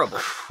Jesus terrible.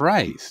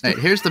 Christ. Right,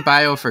 here's the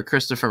bio for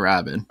Christopher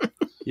Robin.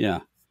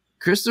 Yeah.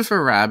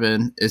 Christopher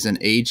Robin is an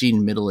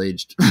aging,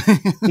 middle-aged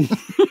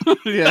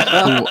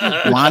Yeah.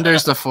 who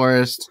wanders the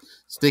forest,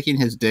 sticking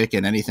his dick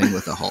in anything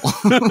with a hole.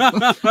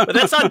 But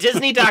that's on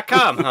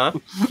Disney.com, huh?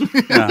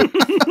 Yeah.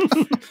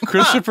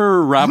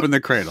 Christopher Robin the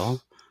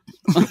Cradle.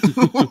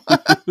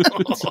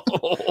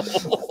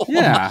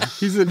 Yeah,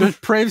 he's a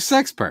depraved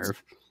sex perv.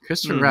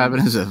 Christopher Robin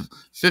is a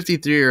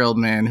 53-year-old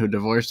man who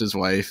divorced his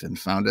wife and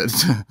founded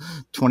a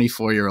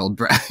 24-year-old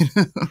bride.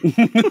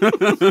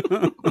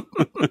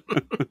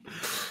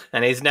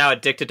 And he's now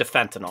addicted to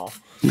fentanyl.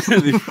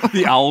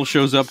 The owl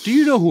shows up. Do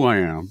you know who I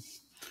am?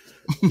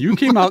 You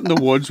came out in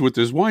the woods with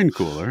this wine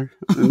cooler,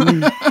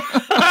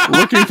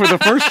 looking for the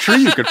first tree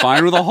you could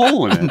find with a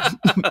hole in it.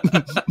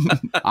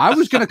 I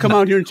was going to come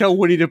out here and tell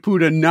Winnie the Pooh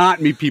to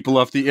not meet people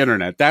off the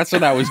internet. That's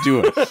what I was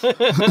doing.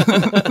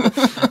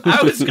 I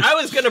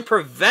was going to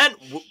prevent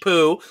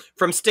Pooh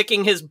from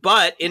sticking his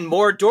butt in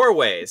more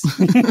doorways.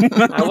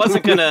 I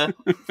wasn't going to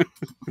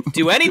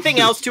do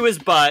anything else to his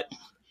butt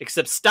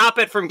except stop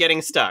it from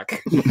getting stuck.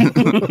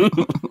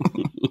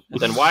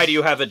 Then why do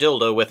you have a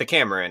dildo with a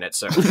camera in it,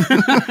 sir?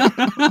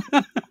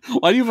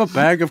 Why do you have a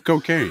bag of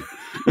cocaine?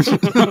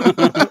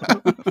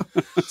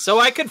 So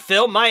I could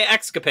film my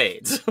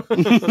escapades.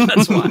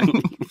 That's why.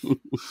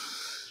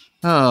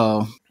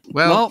 Oh,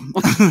 well,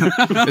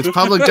 it's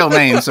public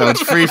domain, so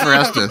it's free for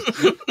us to...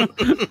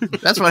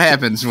 That's what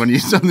happens when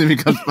something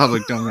becomes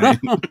public domain.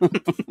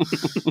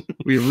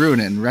 We ruin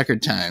it in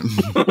record time.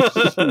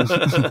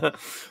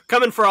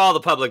 Coming for all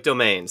the public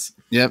domains.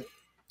 Yep.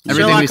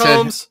 Everything Sherlock we said...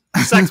 Holmes,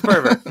 sex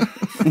pervert.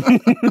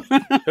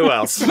 Who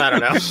else? I don't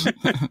know.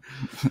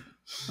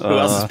 Who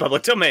else is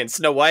public domain?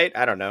 Snow White?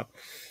 I don't know.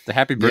 The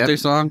Happy Birthday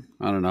song?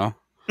 I don't know.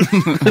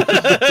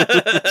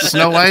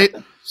 Snow White,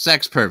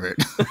 sex pervert.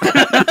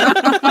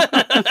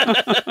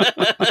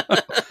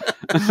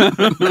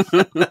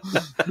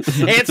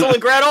 Hansel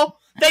and Gretel?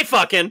 They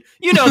fucking.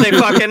 You know they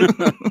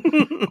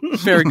fucking.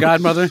 Fairy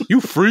godmother? You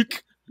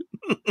freak.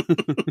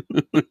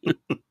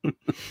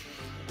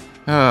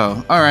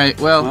 Oh, all right.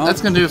 Well,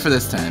 that's going to do it for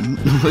this time.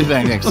 We'll be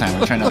back next time.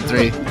 We're trying out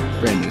 3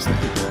 brand new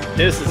stuff.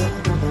 Deuces.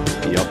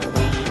 Yep.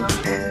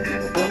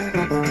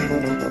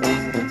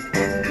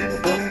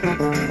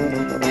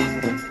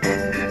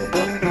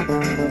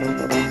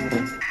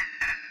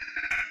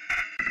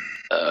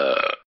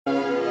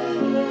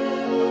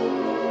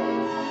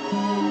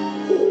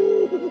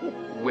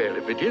 Well,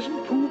 if it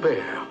isn't Pooh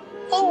Bear.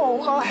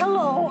 Oh,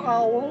 hello,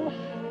 Owl.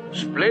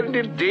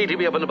 Splendid day to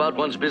be up and about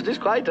one's business,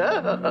 quite,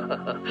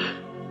 huh?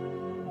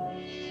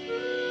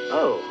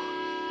 Oh.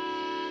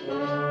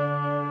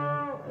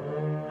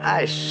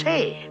 I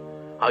say,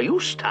 are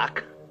you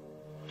stuck?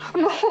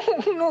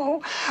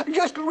 No,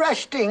 just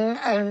resting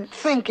and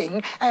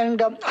thinking and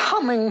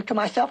humming to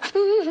myself.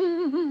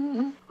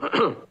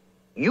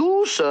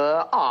 You,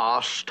 sir,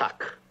 are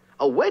stuck.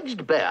 A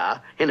wedged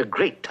bear in a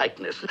great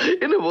tightness.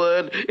 In a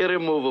word,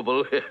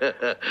 irremovable.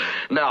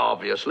 Now,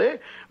 obviously,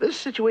 this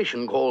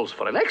situation calls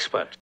for an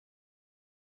expert.